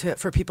for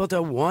people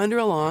to wander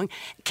along.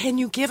 Can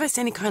you give us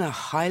any kind of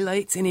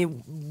highlights?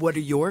 What are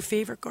your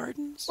favorite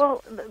gardens?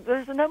 Well,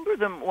 there's a number of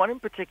them. One in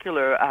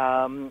particular,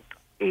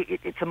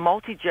 it's a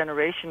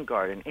multi-generation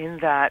garden in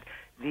that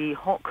the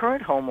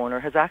current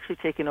homeowner has actually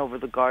taken over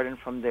the garden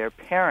from their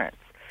parents.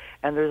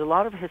 And there's a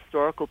lot of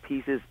historical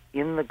pieces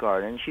in the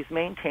garden. She's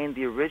maintained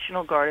the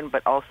original garden,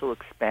 but also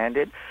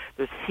expanded.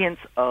 There's hints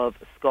of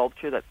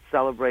sculpture that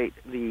celebrate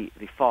the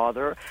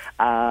father,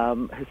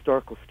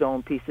 historical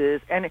stone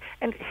pieces, and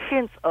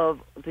hints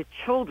of the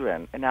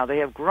children. And now they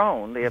have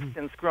grown. They have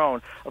since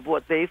grown of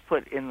what they've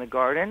put in the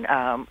garden,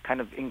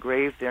 kind of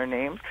engraved their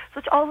names. So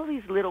it's all of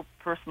these little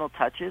personal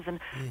touches. And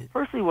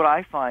personally, what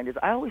I find is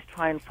I always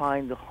try and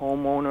find the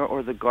homeowner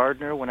or the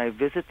gardener when I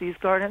visit these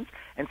gardens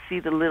and see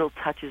the little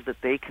touches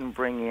that they can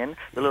bring in,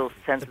 the little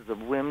senses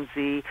of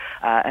whimsy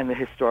and the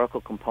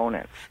historical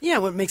components. Yeah,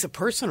 what makes it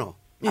personal.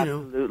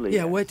 Absolutely.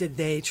 Yeah, what did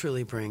they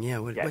truly bring? Yeah,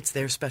 what's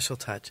their special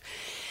touch?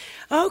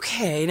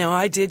 Okay, now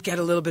I did get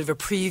a little bit of a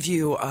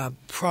preview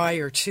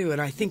prior to,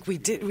 and I think we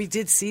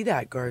did see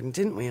that garden,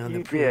 didn't we, on the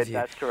preview? You did,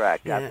 that's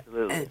correct,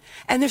 absolutely.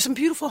 And there's some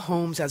beautiful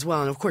homes as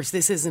well, and of course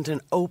this isn't an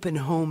open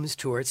homes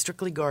tour, it's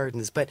strictly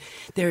gardens, but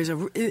there's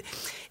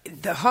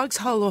the Hogs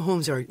Hollow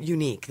homes are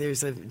unique.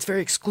 It's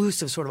very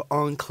exclusive sort of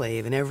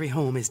enclave, and every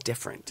home is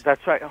different.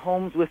 That's right,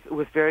 homes with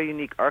very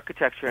unique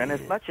architecture, and as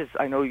much as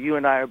I know you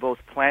and I are both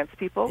plants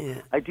people,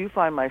 I do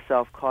find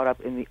myself caught up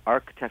in the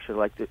architecture,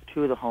 like the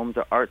two of the homes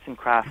are arts and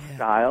crafts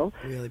style.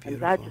 Really beautiful.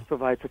 And that just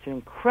provides such an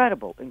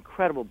incredible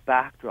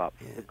backdrop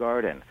for the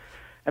garden.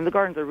 And the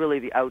gardens are really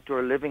the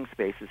outdoor living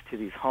spaces to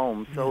these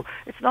homes. So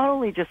it's not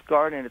only just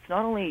garden, it's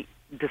not only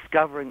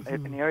discovering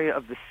an area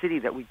of the city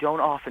that we don't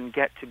often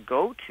get to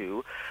go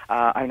to.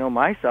 I know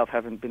myself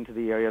haven't been to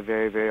the area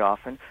very, very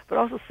often, but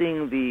also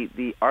seeing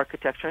the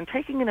architecture and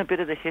taking in a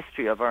bit of the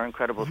history of our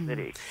incredible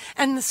city.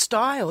 And the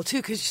style, too,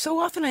 because so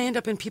often I end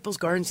up in people's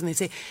gardens and they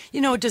say,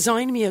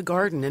 design me a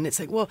garden. And it's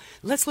like, well,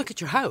 let's look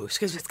at your house,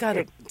 because it's got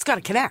to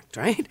connect,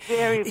 right?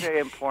 Very, very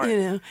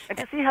important. And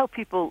to see how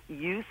people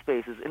use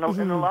spaces. In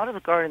a lot of the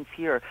gardens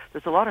here,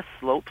 there's a lot of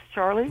slopes,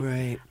 Charlie.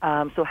 Right.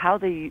 So how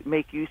they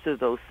make use of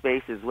those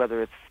spaces,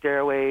 whether it's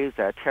stairways,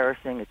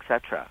 terracing,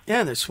 etc.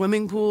 Yeah, there's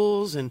swimming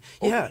pools and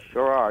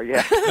sure are.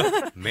 Yeah,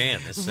 man,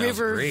 this sounds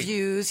river great.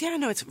 views. Yeah,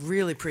 no, it's a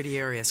really pretty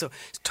area. So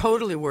it's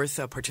totally worth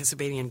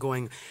participating and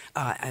going.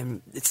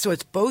 So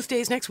it's both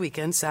days next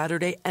weekend,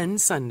 Saturday and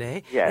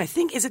Sunday. Yes. And I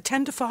think is it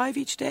 10 to 5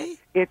 each day?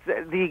 It's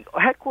the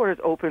headquarters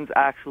opens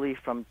actually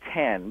from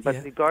 10,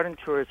 but the garden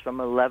tour is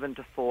from 11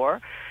 to 4.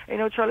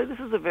 Charlie, this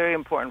is a very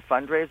important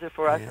fundraiser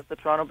for us at the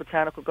Toronto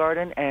Botanical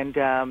Garden, and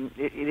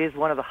it is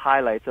one of the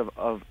highlights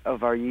of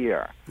our year.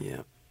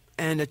 Yeah.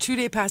 And a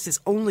 2-day pass is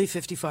only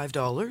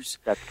 $55.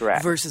 That's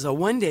correct. Versus a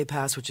 1-day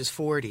pass, which is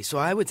 $40. So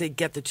I would say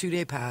get the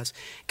 2-day pass,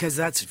 because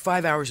that's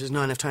 5 hours is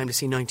not enough time to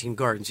see 19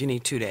 gardens. You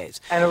need 2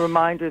 days. And a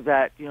reminder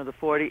that the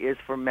 40 is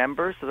for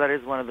members, so that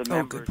is one of the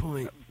members'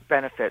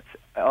 benefits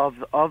of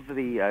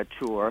the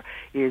tour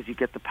is you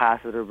get the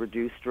pass at a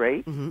reduced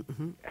rate.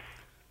 Yes.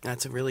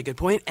 That's a really good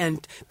point.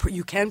 And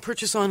you can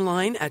purchase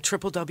online at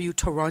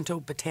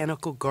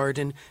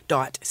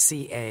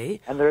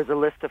www.torontobotanicalgarden.ca. And there's a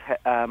list of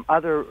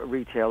other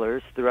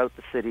retailers throughout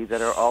the city that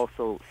are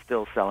also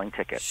still selling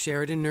tickets.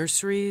 Sheridan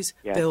Nurseries,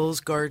 Bill's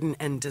Garden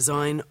and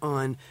Design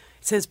on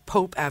It says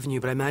Pope Avenue,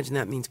 but I imagine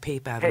that means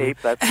Pape Avenue.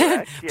 Pape, that's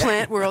correct. Yeah.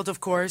 Plant World,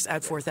 of course,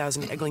 at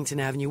 4000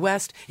 Eglinton Avenue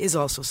West is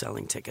also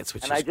selling tickets,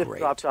 which is great. And I just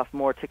dropped off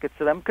more tickets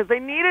to them because they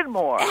needed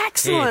more.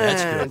 Excellent. Hey,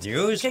 that's good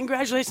news.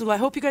 Congratulations. Well, I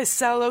hope you guys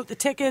sell out the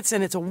tickets,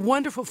 and it's a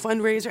wonderful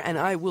fundraiser, and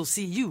I will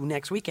see you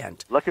next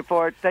weekend. Looking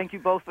forward. Thank you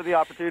both for the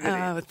opportunity.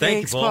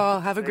 Thanks, you, Paul. Paul.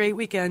 Have a great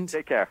weekend.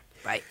 Take care.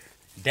 Bye.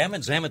 Damn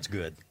it, Zamet's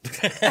good.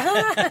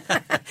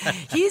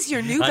 He's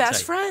your new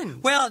best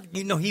friend. Well,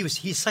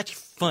 he's such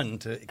fun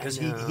because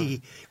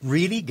he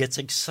really gets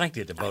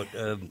excited about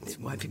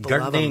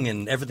gardening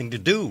and everything to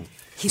do.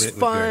 He's with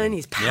fun, gardening.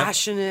 he's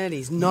passionate,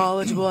 he's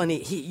knowledgeable, and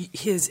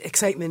his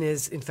excitement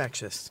is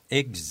infectious.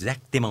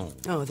 Exactement.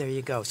 Oh, there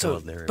you go.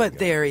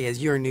 There he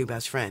is, your new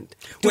best friend.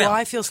 Do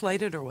I feel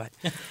slighted or what?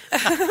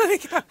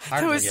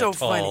 That was so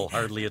funny.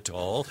 Hardly at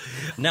all.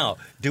 Now,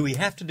 do we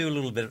have to do a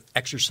little bit of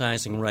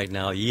exercising right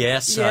now?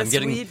 Yes, we I'm do.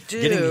 getting you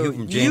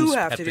and James. You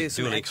have to do Patrick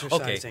some Dooley.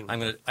 exercising.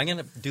 Okay, I'm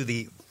gonna do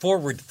the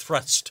forward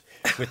thrust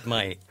with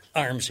my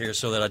arms here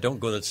so that I don't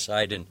go to the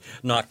side and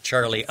knock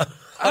Charlie out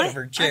of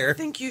her chair. I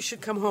think you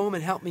should come home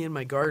and help me in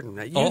my garden.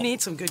 You need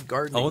some good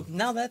gardening. Oh,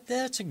 now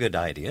that's a good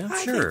idea.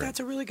 I sure. think that's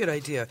a really good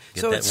idea.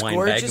 Get so that it's wine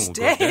gorgeous bag and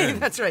we'll go day. there.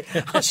 That's right.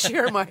 I'll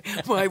share my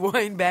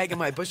wine bag and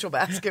my bushel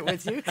basket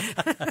with you.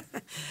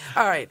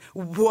 All right.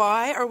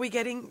 Why are we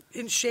getting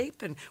in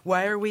shape and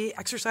why are we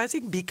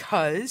exercising?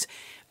 Because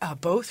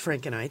both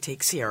Frank and I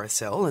take Sierra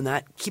Sil, and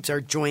that keeps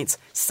our joints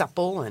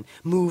supple and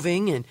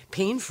moving and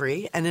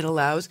pain-free, and it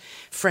allows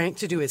Frank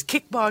to do his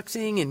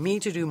kickboxing and me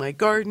to do my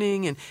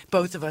gardening and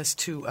both of us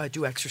to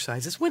do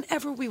exercises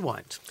whenever we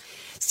want.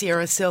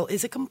 Sierra Sil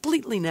is a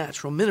completely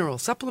natural mineral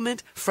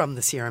supplement from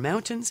the Sierra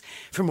Mountains.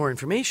 For more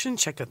information,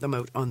 check them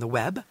out on the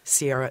web,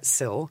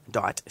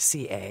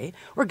 sierrasil.ca,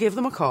 or give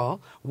them a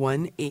call,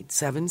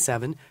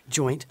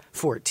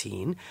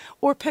 1-877-JOINT-14,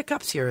 or pick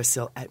up Sierra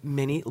Sil at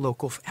many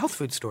local health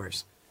food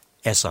stores.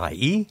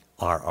 SIERRASIL.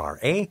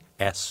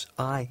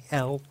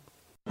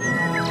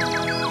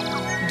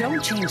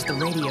 Don't change the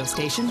radio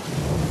station.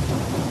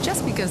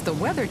 Just because the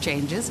weather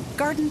changes,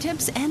 garden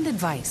tips and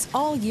advice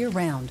all year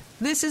round.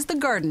 This is The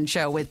Garden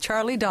Show with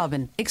Charlie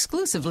Dobbin,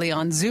 exclusively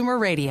on Zoomer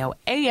Radio,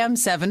 AM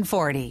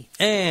 740.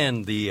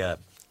 And the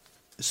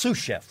sous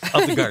chef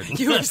of the garden.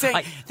 You were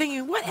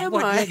thinking, what am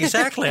I?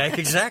 Exactly. I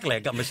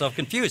got myself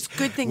confused.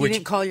 Good thing you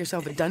didn't call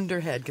yourself a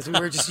dunderhead, because we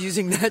were just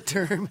using that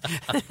term.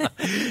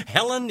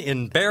 Helen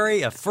in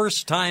Barrie, a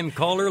first-time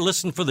caller.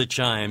 Listen for the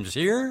chimes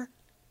here.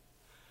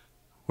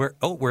 Where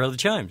are the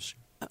chimes?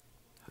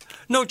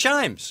 No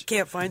chimes.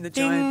 Can't find the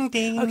chimes.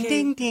 Ding, ding,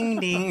 ding, ding,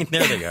 ding.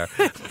 There they are.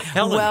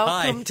 Helen,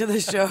 welcome to the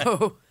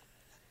show.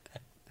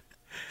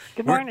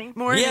 Good morning.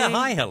 Morning. Yeah,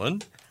 hi,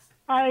 Helen.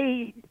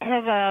 I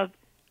have a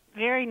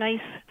very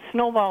nice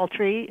snowball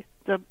tree.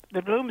 The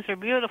blooms are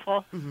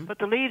beautiful, but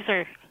the leaves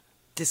are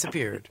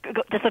disappearing.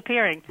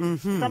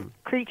 Mm-hmm. Some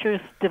creatures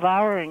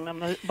devouring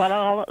them, but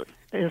all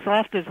is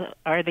left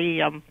are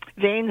the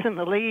veins in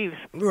the leaves.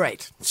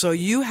 Right. So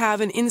you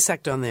have an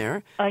insect on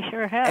there. I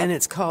sure have. And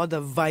it's called the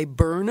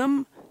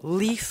viburnum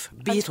leaf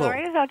beetle. I'm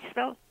sorry, how do you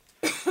spell?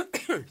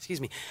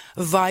 Excuse me.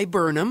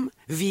 Viburnum,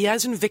 V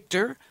as in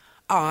Victor,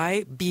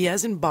 I, B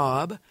as in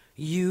Bob,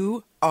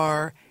 U,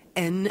 R,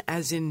 N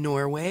as in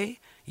Norway,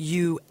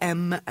 U,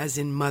 M as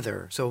in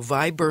mother. So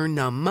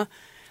viburnum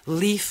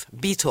leaf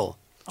beetle.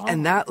 Oh.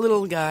 And that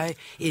little guy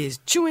is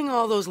chewing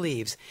all those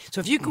leaves. So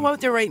if you go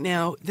out there right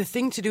now, the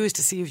thing to do is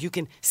to see if you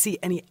can see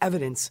any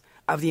evidence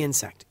of the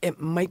insect.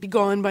 It might be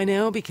gone by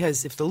now,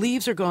 because if the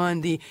leaves are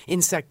gone, the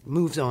insect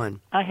moves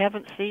on. I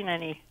haven't seen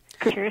any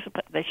creatures,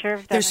 but they sure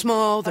have done They're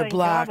small, they're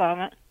black. Job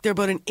on it. They're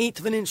about 1/8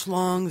 of an inch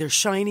long, they're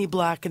shiny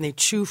black, and they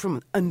chew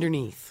from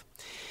underneath.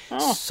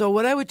 Oh. So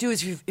what I would do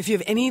is if you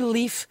have any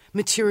leaf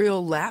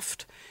material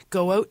left,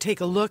 go out, take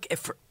a look.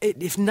 If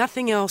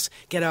nothing else,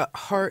 get a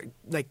hard,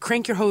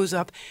 crank your hose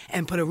up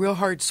and put a real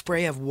hard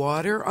spray of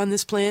water on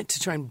this plant to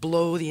try and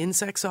blow the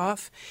insects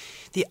off.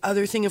 The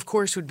other thing, of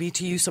course, would be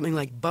to use something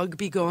like Bug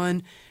Be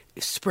Gone,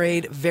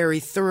 sprayed very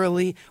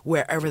thoroughly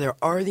wherever there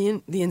are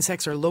the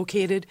insects are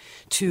located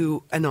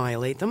to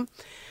annihilate them.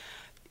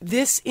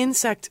 This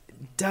insect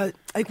does,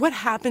 what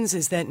happens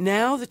is that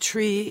now the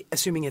tree,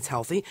 assuming it's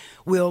healthy,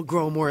 will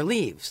grow more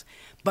leaves.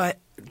 But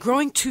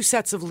growing 2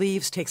 sets of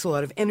leaves takes a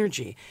lot of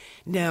energy.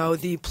 Now,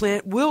 the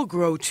plant will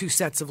grow 2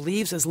 sets of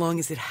leaves as long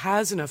as it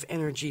has enough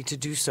energy to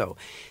do so.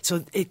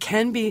 So it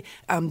can be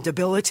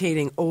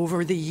debilitating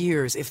over the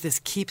years if this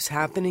keeps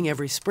happening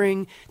every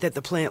spring, that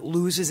the plant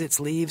loses its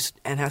leaves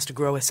and has to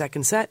grow a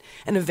second set,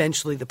 and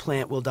eventually the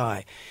plant will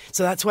die.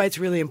 So that's why it's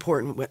really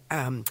important.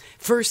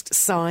 First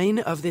sign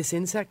of this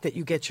insect that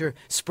you get your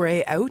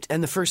spray out,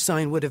 and the first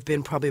sign would have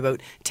been probably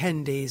about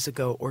 10 days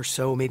ago or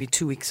so, maybe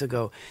 2 weeks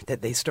ago,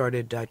 that they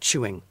started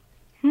chewing.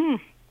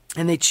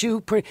 And they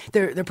chew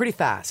they're pretty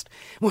fast.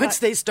 Once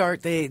they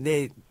start,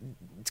 they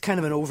it's kind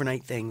of an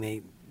overnight thing.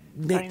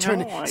 They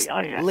turn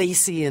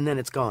lacy, and then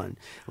it's gone.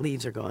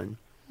 Leaves are gone.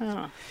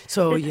 Oh.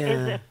 So, It's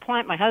a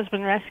plant my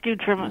husband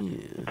rescued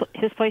from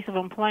his place of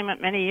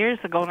employment many years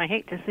ago, and I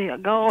hate to see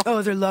it go.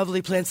 Oh, they're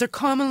lovely plants. They're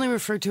commonly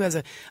referred to as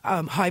a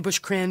high bush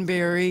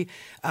cranberry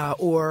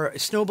or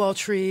snowball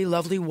tree,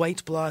 lovely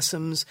white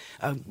blossoms,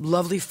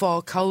 lovely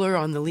fall color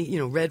on the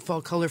red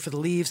fall color for the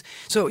leaves.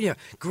 So,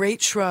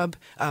 great shrub,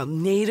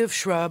 native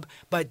shrub,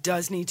 but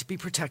does need to be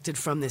protected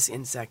from this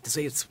insect. So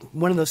it's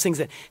one of those things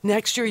that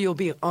next year you'll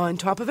be on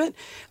top of it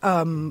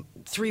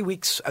 3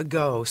 weeks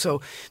ago.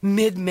 So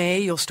mid-May,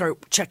 you'll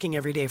start checking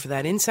every day for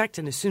that insect,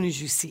 and as soon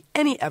as you see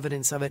any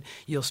evidence of it,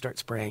 you'll start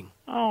spraying.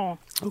 Oh,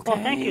 okay.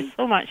 Well, thank you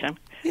so much.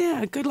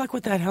 Yeah, good luck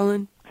with that,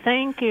 Helen.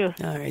 Thank you.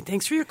 All right,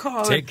 thanks for your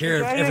call. Take care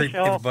of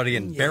everybody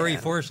in Barry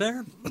Force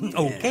there.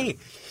 Okay.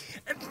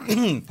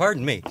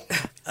 Pardon me.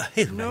 I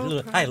had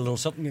a little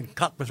something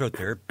caught my throat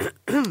there,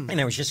 and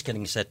I was just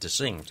getting set to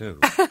sing, too.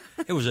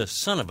 It was a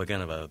son of a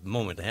kind of a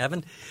moment to have,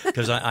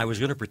 because I was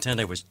going to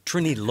pretend I was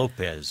Trini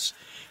Lopez.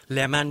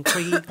 Lemon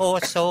tree, oh,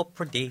 so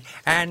pretty,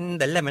 and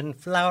the lemon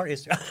flower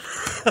is...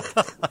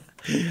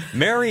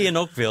 Mary in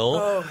Oakville.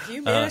 Oh,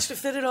 you managed to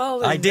fit it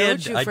all in. I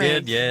did, don't you,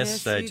 Frank?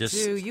 yes. I just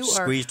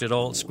squeezed it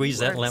all, squeezed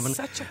that lemon.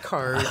 Such a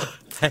card.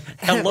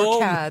 Hello. Or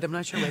cad, I'm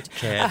not sure which.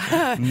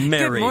 Cad.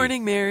 Mary. Good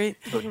morning, Mary.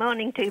 Good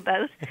morning to you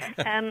both.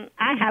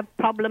 I have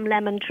problem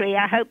lemon tree.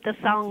 I hope the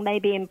song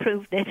maybe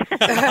improved it.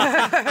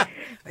 I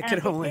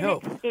can only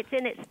hope. It's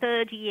in its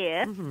third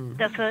year. Mm-hmm.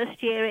 The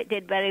first year it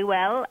did very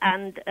well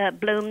and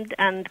bloomed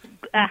and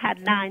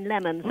had 9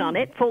 lemons on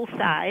it, full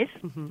size.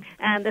 Mm-hmm.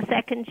 And the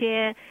second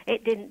year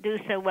it didn't do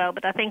so well,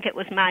 but I think it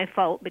was my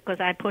fault because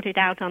I put it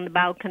out on the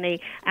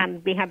balcony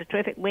and we had a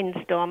terrific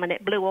windstorm and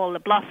it blew all the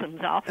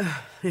blossoms off.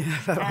 Yeah,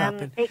 that'll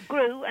happen. It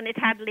grew and it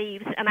had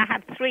leaves and I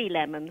had 3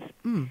 lemons.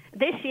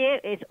 This year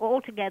is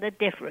altogether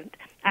different.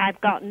 I've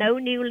got no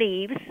new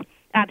leaves.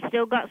 I've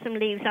still got some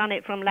leaves on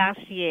it from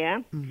last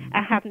year.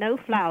 I have no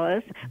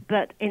flowers,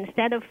 but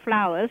instead of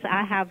flowers,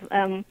 I have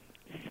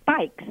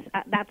spikes.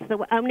 That's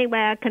the only way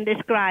I can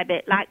describe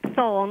it. Like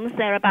thorns,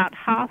 they're about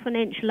half an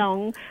inch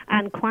long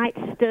and quite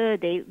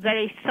sturdy,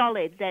 very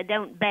solid. They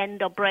don't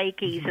bend or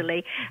break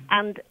easily.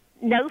 And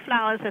no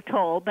flowers at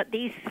all, but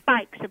these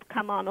spikes have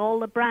come on all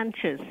the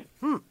branches.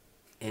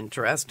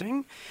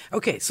 Interesting.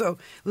 Okay, so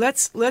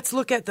let's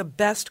look at the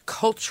best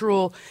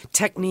cultural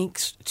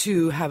techniques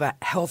to have a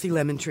healthy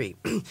lemon tree.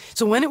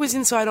 So when it was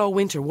inside all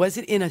winter, was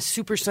it in a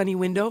super sunny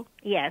window?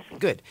 Yes.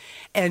 Good.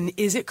 And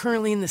is it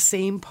currently in the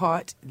same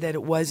pot that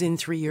it was in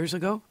 3 years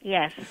ago?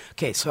 Yes.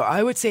 Okay, so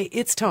I would say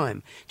it's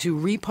time to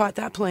repot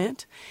that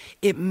plant.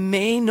 It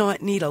may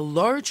not need a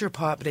larger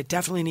pot, but it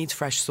definitely needs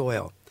fresh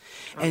soil.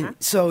 And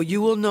so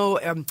you will know,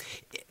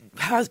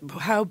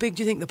 how big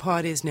do you think the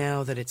pot is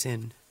now that it's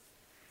in?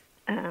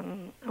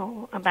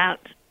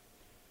 About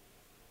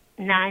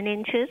 9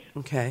 inches.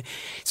 Okay.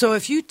 So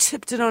if you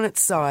tipped it on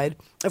its side,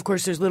 of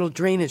course, there's little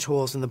drainage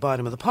holes in the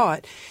bottom of the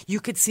pot. You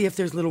could see if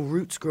there's little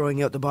roots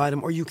growing out the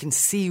bottom, or you can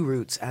see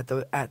roots at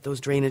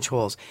those drainage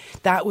holes.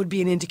 That would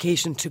be an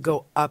indication to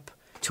go up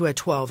to a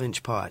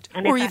 12-inch pot,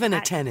 or even a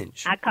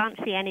 10-inch. I can't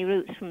see any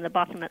roots from the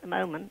bottom at the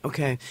moment.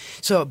 Okay.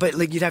 So, but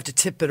you'd have to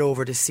tip it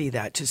over to see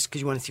that, just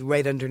because you want to see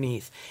right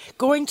underneath.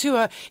 Going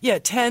to a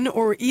 10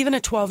 or even a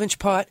 12-inch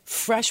pot,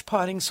 fresh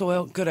potting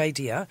soil, good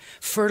idea.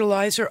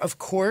 Fertilizer, of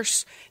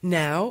course,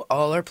 now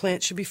all our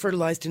plants should be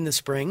fertilized in the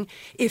spring.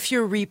 If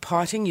you're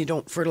repotting, you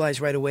don't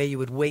fertilize right away. You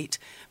would wait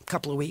a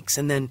couple of weeks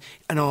and then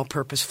an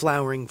all-purpose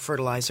flowering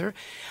fertilizer.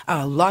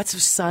 Lots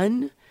of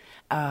sun.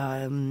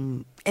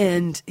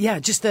 And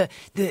just the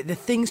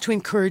things to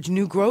encourage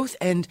new growth,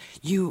 and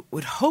you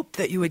would hope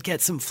that you would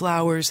get some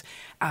flowers.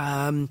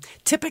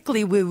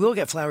 Typically, we will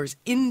get flowers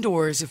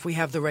indoors if we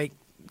have the right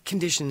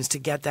conditions to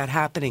get that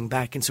happening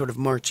back in sort of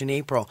March and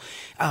April.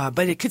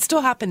 But it could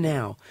still happen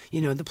now.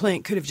 The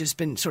plant could have just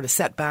been sort of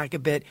set back a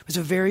bit. It was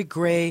a very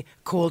gray,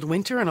 cold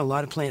winter, and a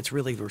lot of plants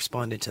really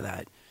responded to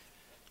that.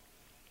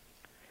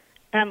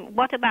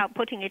 What about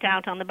putting it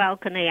out on the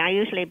balcony? I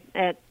usually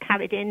have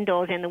it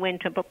indoors in the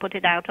winter, but put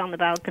it out on the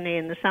balcony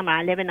in the summer.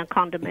 I live in a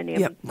condominium.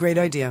 Yep, great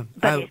idea.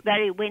 But it's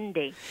very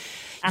windy.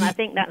 And I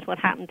think that's what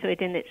happened to it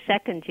in its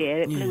second year.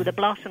 It blew the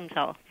blossoms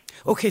off.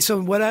 Okay,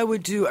 so what I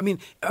would do,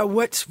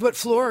 what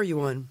floor are you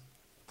on?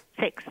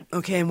 6.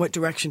 Okay, and what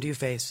direction do you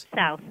face?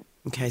 South.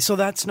 Okay, so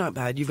that's not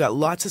bad. You've got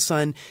lots of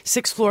sun.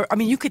 6th floor.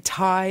 You could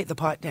tie the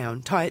pot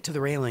down, tie it to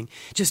the railing.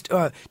 Just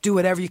do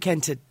whatever you can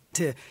to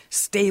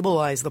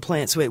stabilize the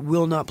plant so it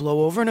will not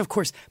blow over. And, of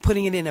course,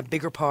 putting it in a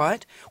bigger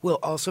pot will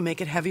also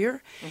make it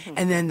heavier.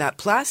 And then that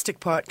plastic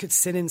pot could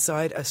sit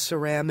inside a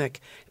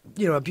ceramic,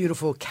 a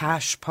beautiful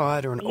cash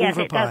pot or an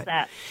overpot. It does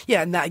that.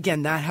 Yeah, and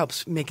that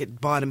helps make it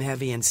bottom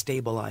heavy and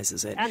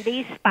stabilizes it. And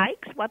these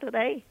spikes, what are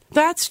they?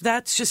 That's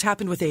just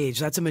happened with age.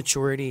 That's a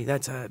maturity.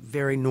 That's a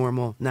very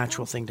normal,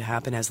 natural thing to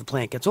happen as the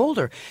plant gets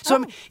older.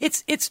 So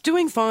it's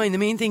doing fine. The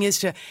main thing is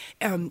to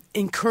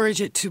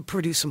encourage it to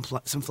produce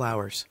some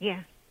flowers. Yeah.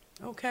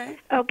 Okay.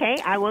 Okay,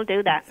 I will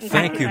do that.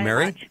 Thank you,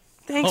 Mary. Much.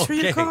 Thanks for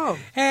your call.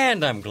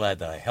 And I'm glad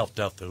that I helped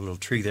out the little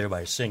tree there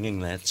by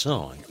singing that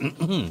song.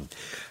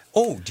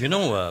 Oh, do you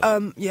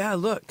know... yeah,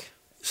 look.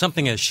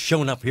 something has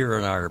shown up here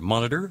on our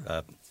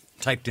monitor,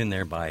 typed in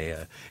there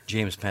by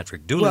James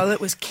Patrick Dooley. Well, it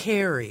was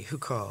Carrie who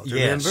called.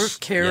 Yes. Remember?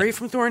 Carrie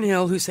from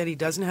Thornhill, who said he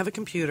doesn't have a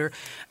computer,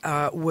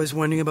 was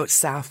wondering about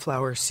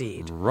safflower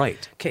seed.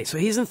 Right. Okay, so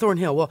he's in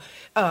Thornhill.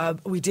 Well,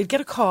 we did get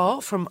a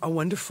call from a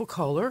wonderful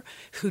caller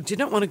who did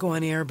not want to go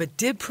on air, but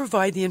did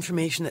provide the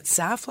information that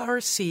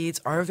safflower seeds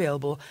are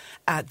available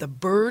at the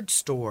Bird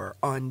Store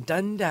on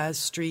Dundas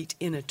Street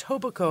in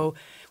Etobicoke,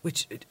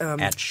 which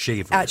at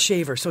Shaver. At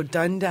Shaver. So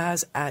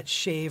Dundas at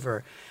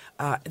Shaver.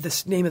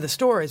 The name of the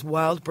store is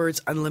Wild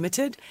Birds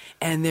Unlimited,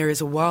 and there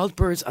is a Wild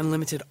Birds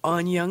Unlimited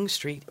on Yonge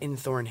Street in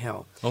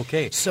Thornhill.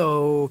 Okay.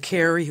 So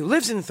Carrie, who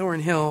lives in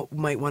Thornhill,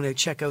 might want to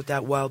check out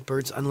that Wild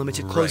Birds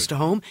Unlimited close to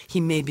home. He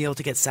may be able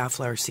to get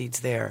safflower seeds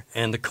there.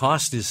 And the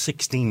cost is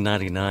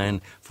 $16.99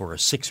 for a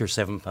 6 or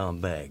 7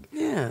 pound bag.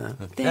 Yeah.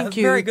 Thank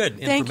you. Very good.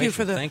 Thank you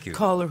for the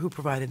caller who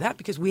provided that,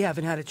 because we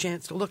haven't had a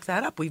chance to look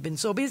that up. We've been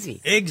so busy.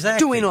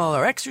 Exactly. Doing all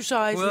our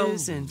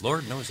exercises and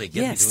Lord knows they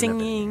get me doing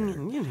singing,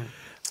 and, you know.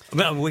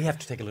 Well, we have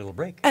to take a little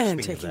break.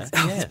 And taking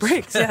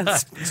breaks,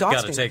 it's exhausting.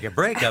 Got to take a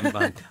break.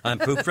 I'm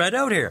pooped right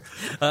out here.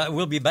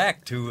 We'll be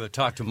back to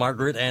talk to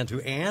Margaret and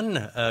to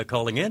Anne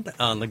calling in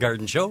on The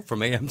Garden Show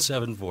from AM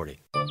 740.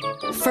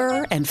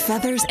 Fur and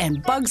feathers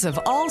and bugs of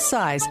all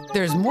size.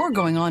 There's more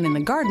going on in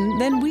the garden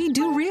than we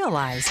do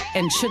realize.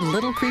 And should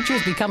little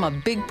creatures become a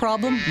big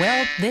problem,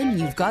 well, then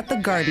you've got The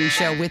Garden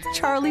Show with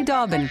Charlie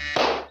Dobbin.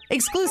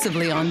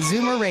 Exclusively on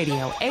Zoomer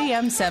Radio,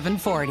 AM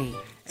 740.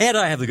 And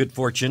I have the good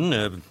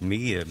fortune,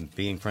 me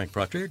being Frank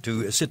Proctor,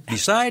 to sit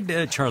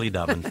beside Charlie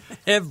Dobbin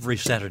every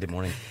Saturday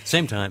morning,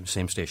 same time,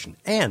 same station,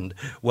 and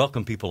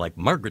welcome people like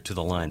Margaret to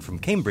the line from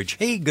Cambridge.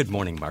 Hey, good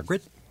morning,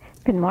 Margaret.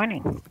 Good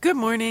morning. Good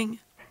morning.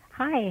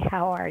 Hi,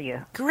 how are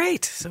you?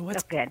 Great. So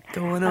what's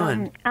going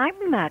on?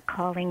 I'm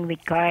calling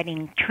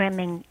regarding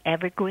trimming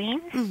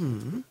evergreens.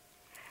 Mm-hmm.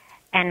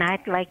 And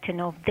I'd like to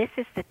know if this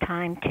is the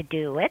time to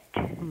do it.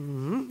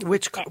 Mm-hmm.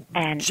 Which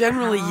and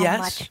generally, how yes.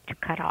 much to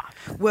cut off.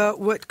 Well,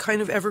 what kind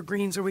of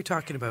evergreens are we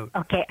talking about?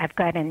 Okay, I've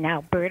got an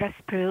Alberta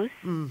spruce,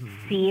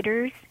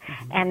 cedars,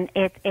 and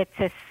it's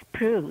a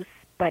spruce,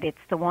 but it's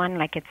the one,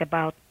 like it's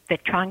about the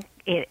trunk.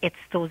 It's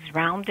those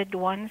rounded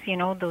ones, you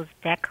know, those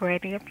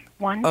decorative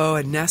ones. Oh,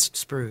 a nest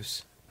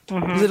spruce.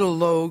 Mm-hmm. Little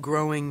low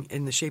growing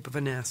in the shape of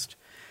a nest.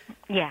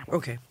 Yeah.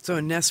 Okay, so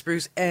a nest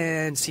spruce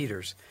and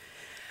cedars.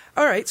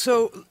 All right,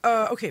 so,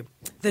 okay,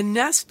 the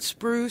nest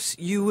spruce,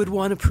 you would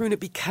want to prune it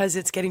because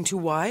it's getting too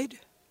wide?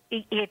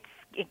 Yes,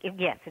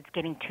 it's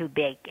getting too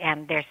big,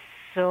 and there's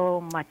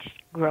so much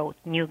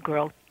new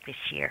growth this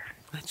year.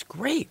 That's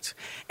great.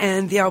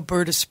 And the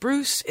Alberta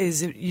spruce,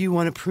 you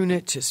want to prune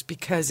it just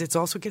because it's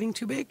also getting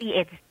too big?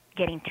 It's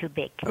getting too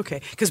big.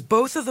 Okay, because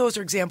both of those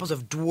are examples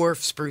of dwarf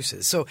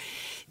spruces. So,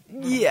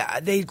 yeah,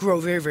 they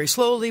grow very, very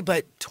slowly,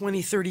 but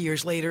 20, 30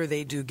 years later,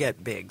 they do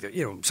get big.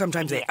 You know,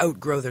 sometimes they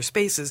outgrow their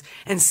spaces.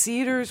 And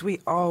cedars, we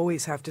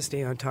always have to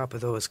stay on top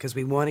of those because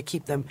we want to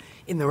keep them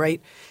in the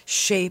right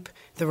shape,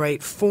 the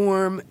right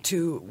form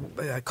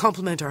to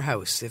complement our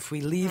house. If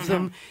we leave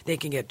them, they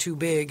can get too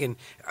big and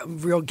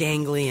real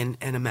gangly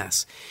and a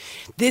mess.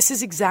 This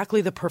is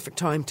exactly the perfect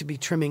time to be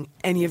trimming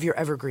any of your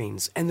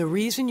evergreens. And the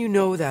reason you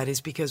know that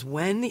is because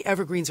when the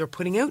evergreens are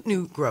putting out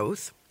new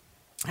growth,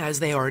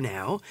 as they are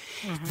now,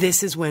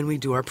 this is when we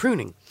do our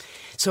pruning.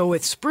 So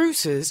with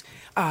spruces,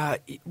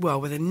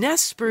 with a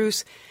nest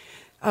spruce,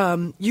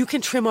 you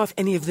can trim off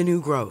any of the new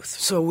growth.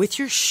 So with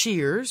your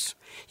shears,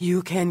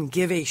 you can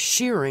give a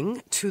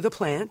shearing to the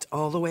plant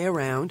all the way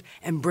around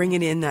and bring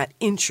it in that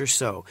inch or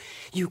so.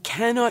 You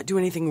cannot do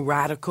anything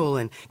radical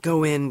and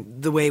go in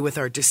the way with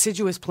our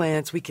deciduous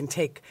plants. We can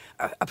take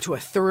up to a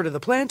third of the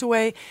plant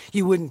away.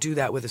 You wouldn't do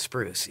that with a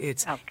spruce.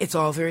 It's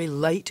all very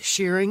light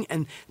shearing,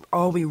 and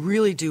all we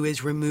really do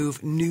is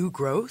remove new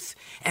growth.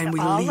 And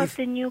all of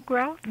the new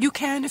growth? You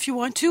can if you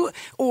want to.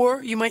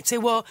 Or you might say,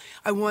 well,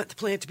 I want the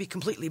plant to be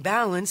completely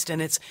balanced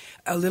and it's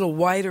a little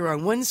wider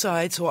on one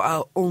side, so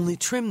I'll only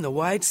trim the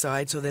wide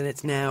side so that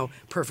it's now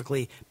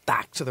perfectly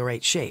back to the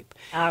right shape.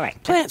 All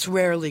right. Plants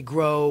rarely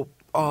grow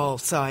all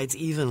sides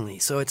evenly,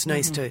 so it's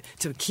nice to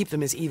keep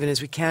them as even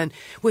as we can.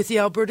 With the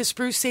Alberta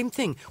spruce, same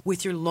thing.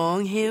 With your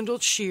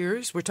long-handled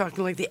shears, we're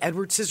talking like the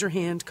Edward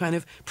Scissorhand kind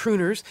of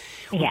pruners.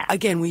 Yeah.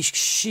 Again, we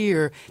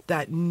shear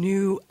that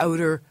new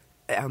outer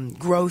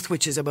growth,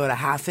 which is about a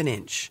half an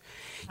inch.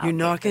 You're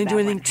not going to do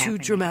anything too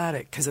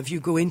dramatic, because if you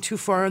go in too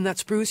far on that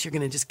spruce, you're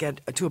going to just get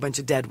to a bunch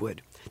of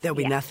deadwood. There'll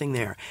be nothing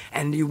there,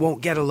 and you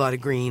won't get a lot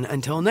of green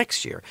until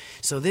next year.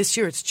 So this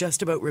year, it's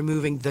just about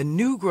removing the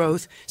new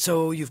growth,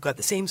 so you've got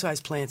the same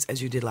size plants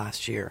as you did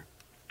last year.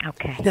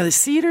 Okay. Now, the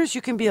cedars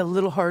you can be a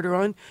little harder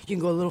on. You can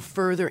go a little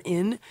further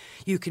in.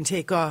 You can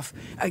take off,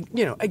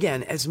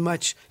 again, as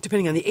much,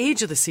 depending on the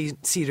age of the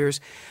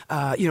cedars,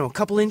 a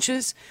couple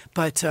inches.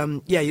 But,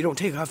 you don't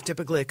take off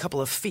typically a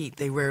couple of feet.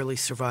 They rarely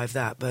survive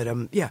that. But,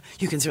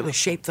 you can certainly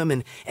shape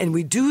them. And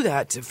we do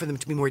that for them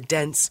to be more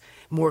dense,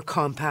 more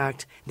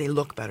compact. They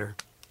look better.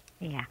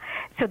 Yeah.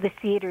 So the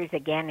cedars,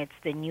 again, it's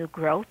the new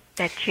growth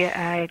that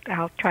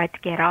I'll try to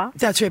get off?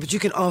 That's right, but you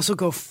can also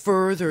go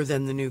further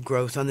than the new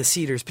growth on the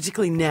cedars,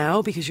 particularly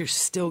now because you're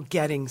still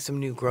getting some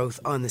new growth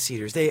on the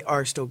cedars. They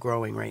are still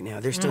growing right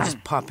now. They're still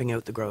just popping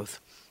out the growth.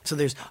 So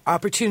there's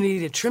opportunity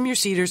to trim your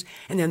cedars,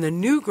 and then the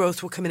new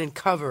growth will come in and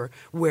cover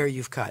where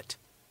you've cut.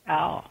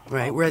 Oh.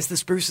 Right, okay. whereas the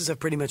spruces have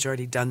pretty much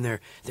already done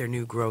their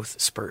new growth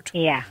spurt.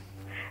 Yeah.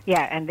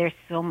 Yeah, and there's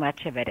so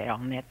much of it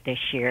on it this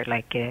year.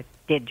 Like, it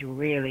did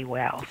really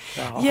well.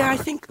 So. Yeah,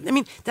 I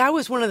mean, that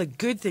was one of the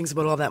good things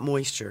about all that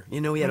moisture. You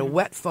know, we had a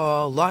wet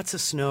fall, lots of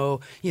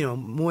snow,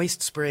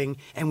 moist spring,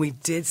 and we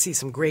did see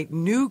some great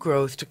new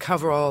growth to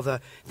cover all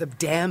the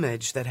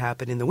damage that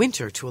happened in the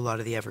winter to a lot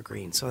of the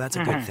evergreens. So that's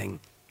a good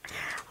thing.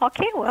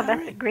 Okay, well,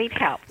 that's a great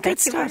help.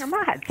 Thank you very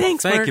much.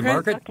 Thanks, Thank you,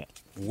 Margaret. Margaret.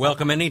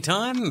 Welcome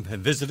anytime.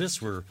 Visit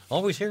us. We're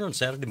always here on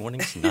Saturday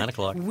mornings, 9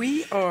 o'clock.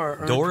 We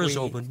are. Doors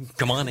open.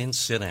 Come on in,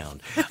 sit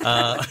down.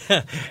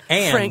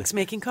 And Frank's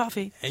making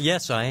coffee.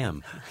 Yes, I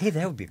am. Hey,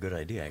 that would be a good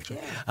idea, actually.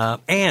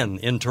 Anne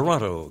in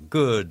Toronto,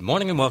 good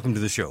morning and welcome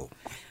to the show.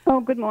 Oh,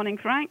 good morning,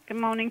 Frank.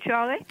 Good morning,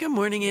 Charlie. Good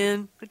morning,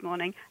 Anne. Good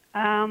morning.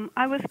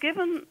 I was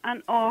given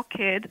an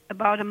orchid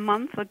about a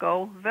month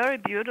ago, very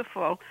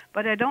beautiful,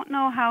 but I don't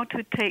know how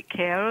to take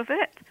care of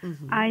it.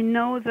 Mm-hmm. I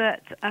know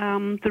that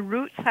the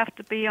roots have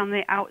to be on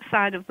the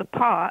outside of the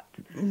pot.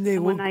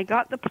 When I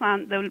got the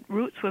plant, the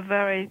roots were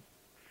very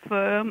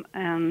firm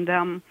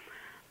and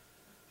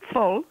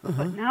full,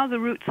 but now the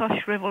roots are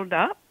shriveled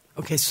up.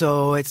 Okay,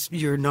 so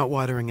you're not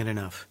watering it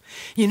enough.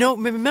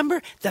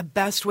 Remember, the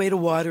best way to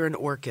water an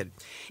orchid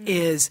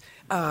is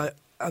a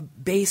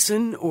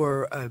basin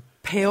or a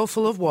pail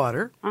full of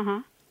water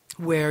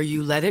where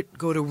you let it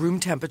go to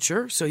room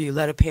temperature. So you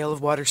let a pail of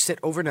water sit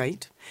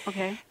overnight.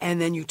 Okay. And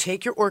then you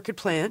take your orchid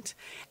plant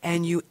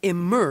and you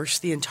immerse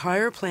the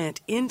entire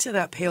plant into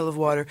that pail of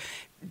water.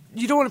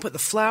 You don't want to put the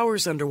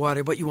flowers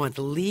underwater, but you want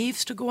the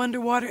leaves to go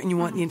underwater and you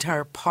want the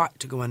entire pot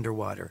to go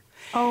underwater.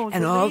 Oh,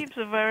 and the leaves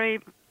are very...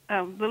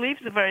 the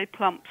leaves are very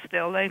plump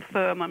still. They're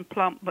firm and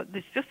plump, but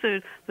it's just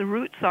the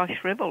roots are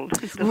shriveled.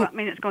 Does that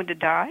mean it's going to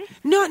die?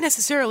 Not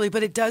necessarily,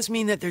 but it does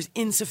mean that there's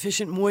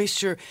insufficient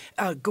moisture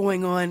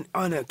going on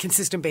a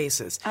consistent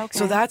basis. Okay.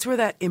 So that's where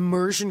that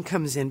immersion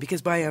comes in,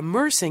 because by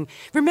immersing,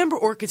 remember,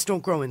 orchids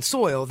don't grow in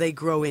soil. They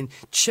grow in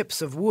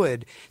chips of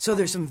wood. So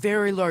there's some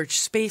very large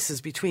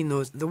spaces between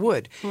the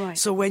wood. Right.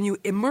 So when you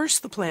immerse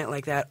the plant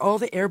like that, all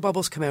the air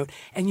bubbles come out,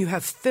 and you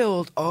have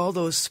filled all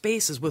those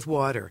spaces with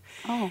water.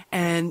 Oh.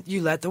 And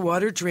you let the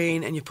water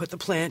drain, and you put the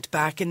plant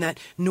back in that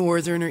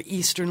northern or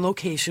eastern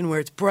location where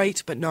it's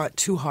bright but not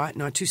too hot,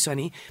 not too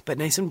sunny, but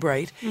nice and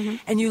bright. Mm-hmm.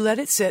 And you let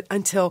it sit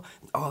until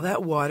all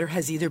that water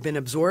has either been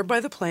absorbed by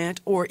the plant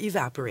or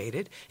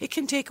evaporated. It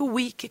can take a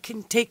week, it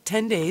can take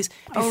 10 days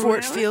before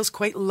it feels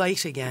quite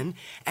light again,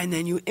 and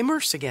then you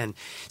immerse again.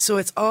 So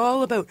it's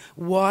all about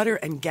water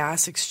and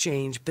gas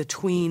exchange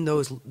between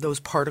those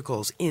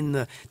particles in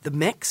the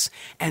mix,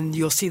 and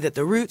you'll see that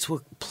the roots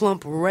will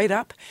plump right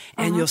up,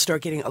 and you'll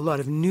start getting a lot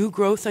of new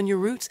growth on your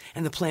roots,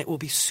 and the plant will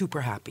be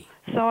super happy.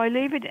 So I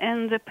leave it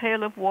in the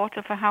pail of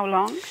water for how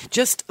long?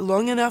 Just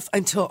long enough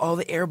until all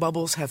the air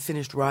bubbles have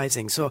finished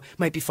rising. So it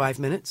might be 5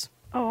 minutes.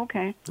 Oh,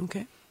 okay.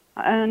 Okay.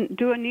 And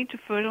do I need to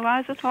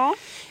fertilize at all?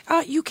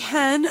 You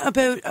can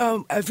about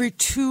every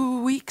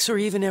 2 weeks or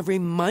even every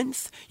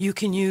month. You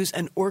can use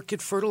an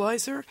orchid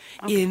fertilizer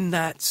in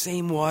that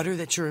same water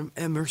that you're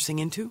immersing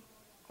into.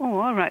 Oh,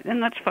 all right.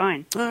 Then that's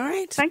fine. All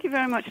right. Thank you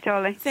very much,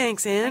 Charlie.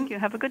 Thanks, Anne. Thank you.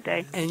 Have a good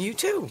day. And you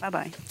too.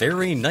 Bye-bye.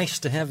 Very nice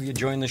to have you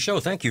join the show.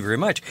 Thank you very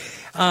much.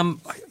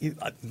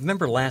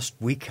 Remember last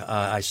week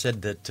I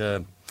said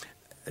that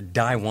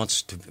Di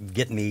wants to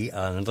get me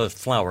another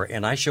flower,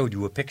 and I showed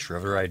you a picture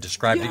of her. I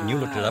described it, and you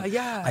looked it up.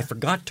 Yeah. I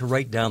forgot to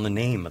write down the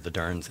name of the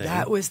darn thing.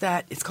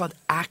 It's called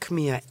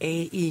Acmea,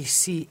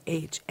 A-E-C-H-M-E-A.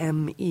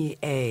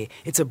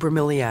 It's a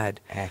bromeliad.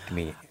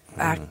 Acme.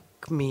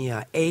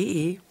 Acmea,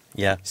 A-E.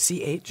 Yeah.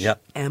 C-H-M-E-A.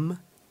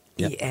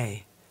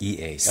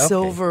 E-A. Okay.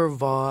 Silver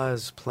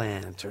vase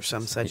plant or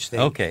some such thing.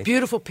 Okay.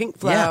 Beautiful pink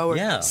flower,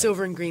 yeah.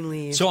 silver and green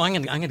leaves. So I'm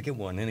gonna get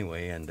one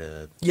anyway and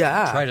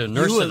try to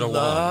nurse it along. You would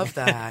love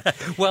that.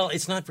 Well,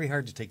 it's not very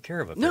hard to take care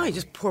of it. No, you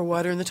just pour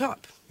water in the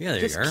top. Yeah, there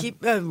just you are.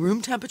 Keep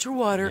room temperature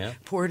water,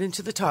 pour it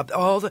into the top.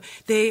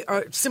 They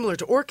are similar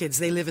to orchids.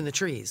 They live in the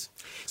trees.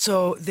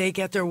 So they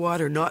get their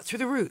water not through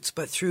the roots,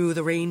 but through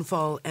the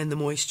rainfall and the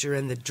moisture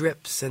and the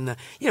drips and the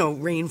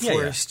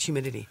rainforest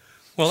humidity.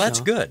 Well, that's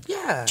good.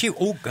 Yeah. Gee,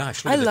 oh,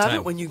 gosh, look I at the love time.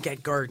 it when you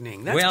get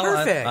gardening. That's well,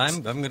 perfect.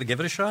 I'm going to give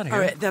it a shot here. All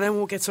right, then I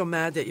won't get so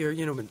mad that you're,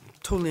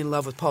 totally in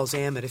love with Paul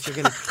Zammit. If you're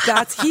going to,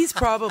 he's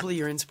probably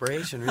your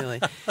inspiration, really.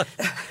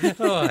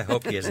 Oh, I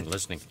hope he isn't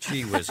listening.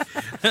 Gee whiz.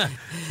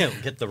 He'll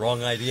get the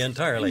wrong idea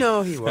entirely.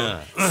 No, he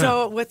won't.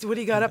 So what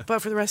do you got up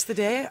for the rest of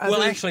the day?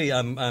 Well, actually,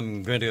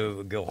 I'm going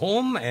to go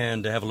home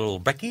and have a little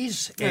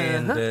brekkies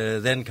and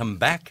then come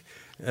back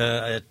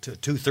at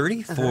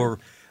 2:30 for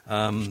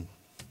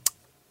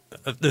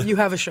You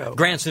have a show.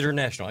 Grants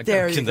International. I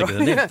There can you think go. of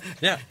the name.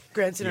 Yeah.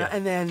 Grants International.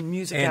 And then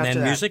music And after then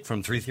that. music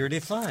from 3:30 to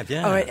 5,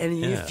 yeah. All right, and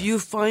yeah. if you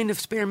find a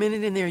spare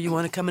minute in there, you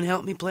want to come and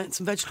help me plant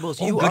some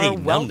vegetables, Oh, you goody, are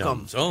welcome.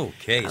 num-nums.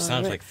 Okay,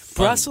 sounds like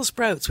fun. Brussels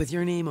sprouts with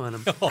your name on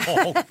them.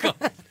 Oh, God.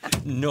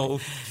 No,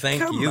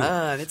 thank Come you. Come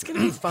on, it's going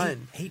to be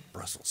fun. I hate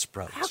Brussels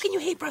sprouts. How can you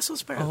hate Brussels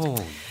sprouts?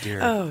 Oh, dear.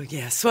 Oh,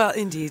 yes. Well,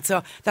 indeed.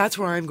 So that's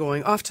where I'm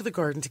going, off to the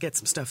garden to get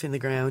some stuff in the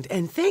ground.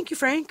 And thank you,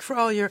 Frank, for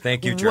all your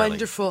Thank you, Charlie.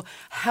 wonderful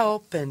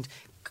help and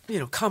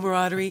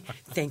camaraderie.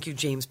 Thank you,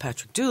 James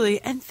Patrick Dooley.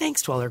 And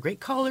thanks to all our great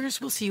callers.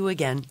 We'll see you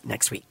again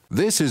next week.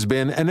 This has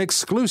been an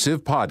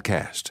exclusive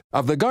podcast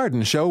of The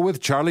Garden Show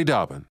with Charlie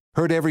Dobbin.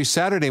 Heard every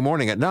Saturday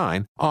morning at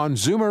 9 on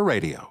Zoomer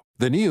Radio,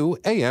 the new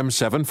AM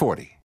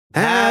 740.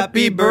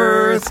 Happy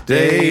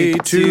birthday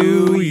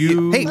to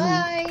you. Hey,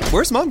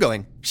 where's Mom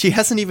going? She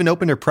hasn't even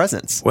opened her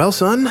presents. Well,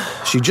 son,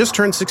 she just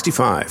turned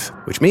 65,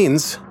 which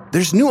means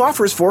there's new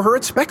offers for her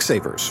at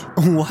Specsavers.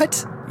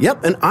 What?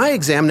 Yep, an eye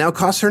exam now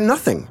costs her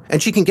nothing,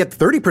 and she can get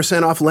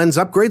 30% off lens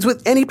upgrades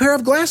with any pair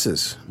of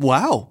glasses.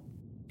 Wow.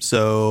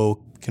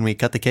 So, can we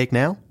cut the cake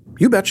now?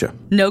 You betcha.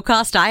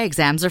 No-cost eye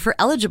exams are for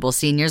eligible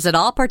seniors at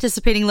all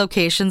participating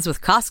locations with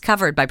costs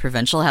covered by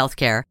provincial health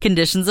care.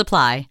 Conditions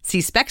apply. See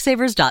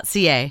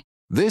specsavers.ca.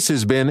 This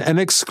has been an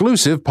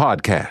exclusive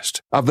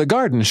podcast of The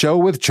Garden Show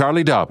with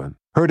Charlie Dobbin.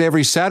 Heard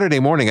every Saturday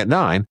morning at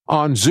 9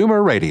 on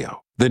Zoomer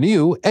Radio, the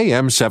new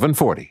AM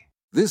 740.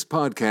 This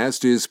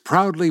podcast is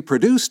proudly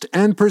produced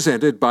and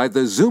presented by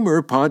the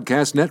Zoomer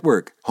Podcast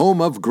Network,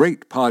 home of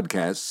great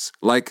podcasts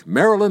like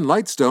Marilyn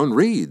Lightstone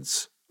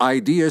Reads,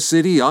 Idea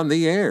City on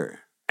the Air,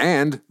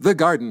 and The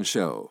Garden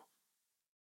Show.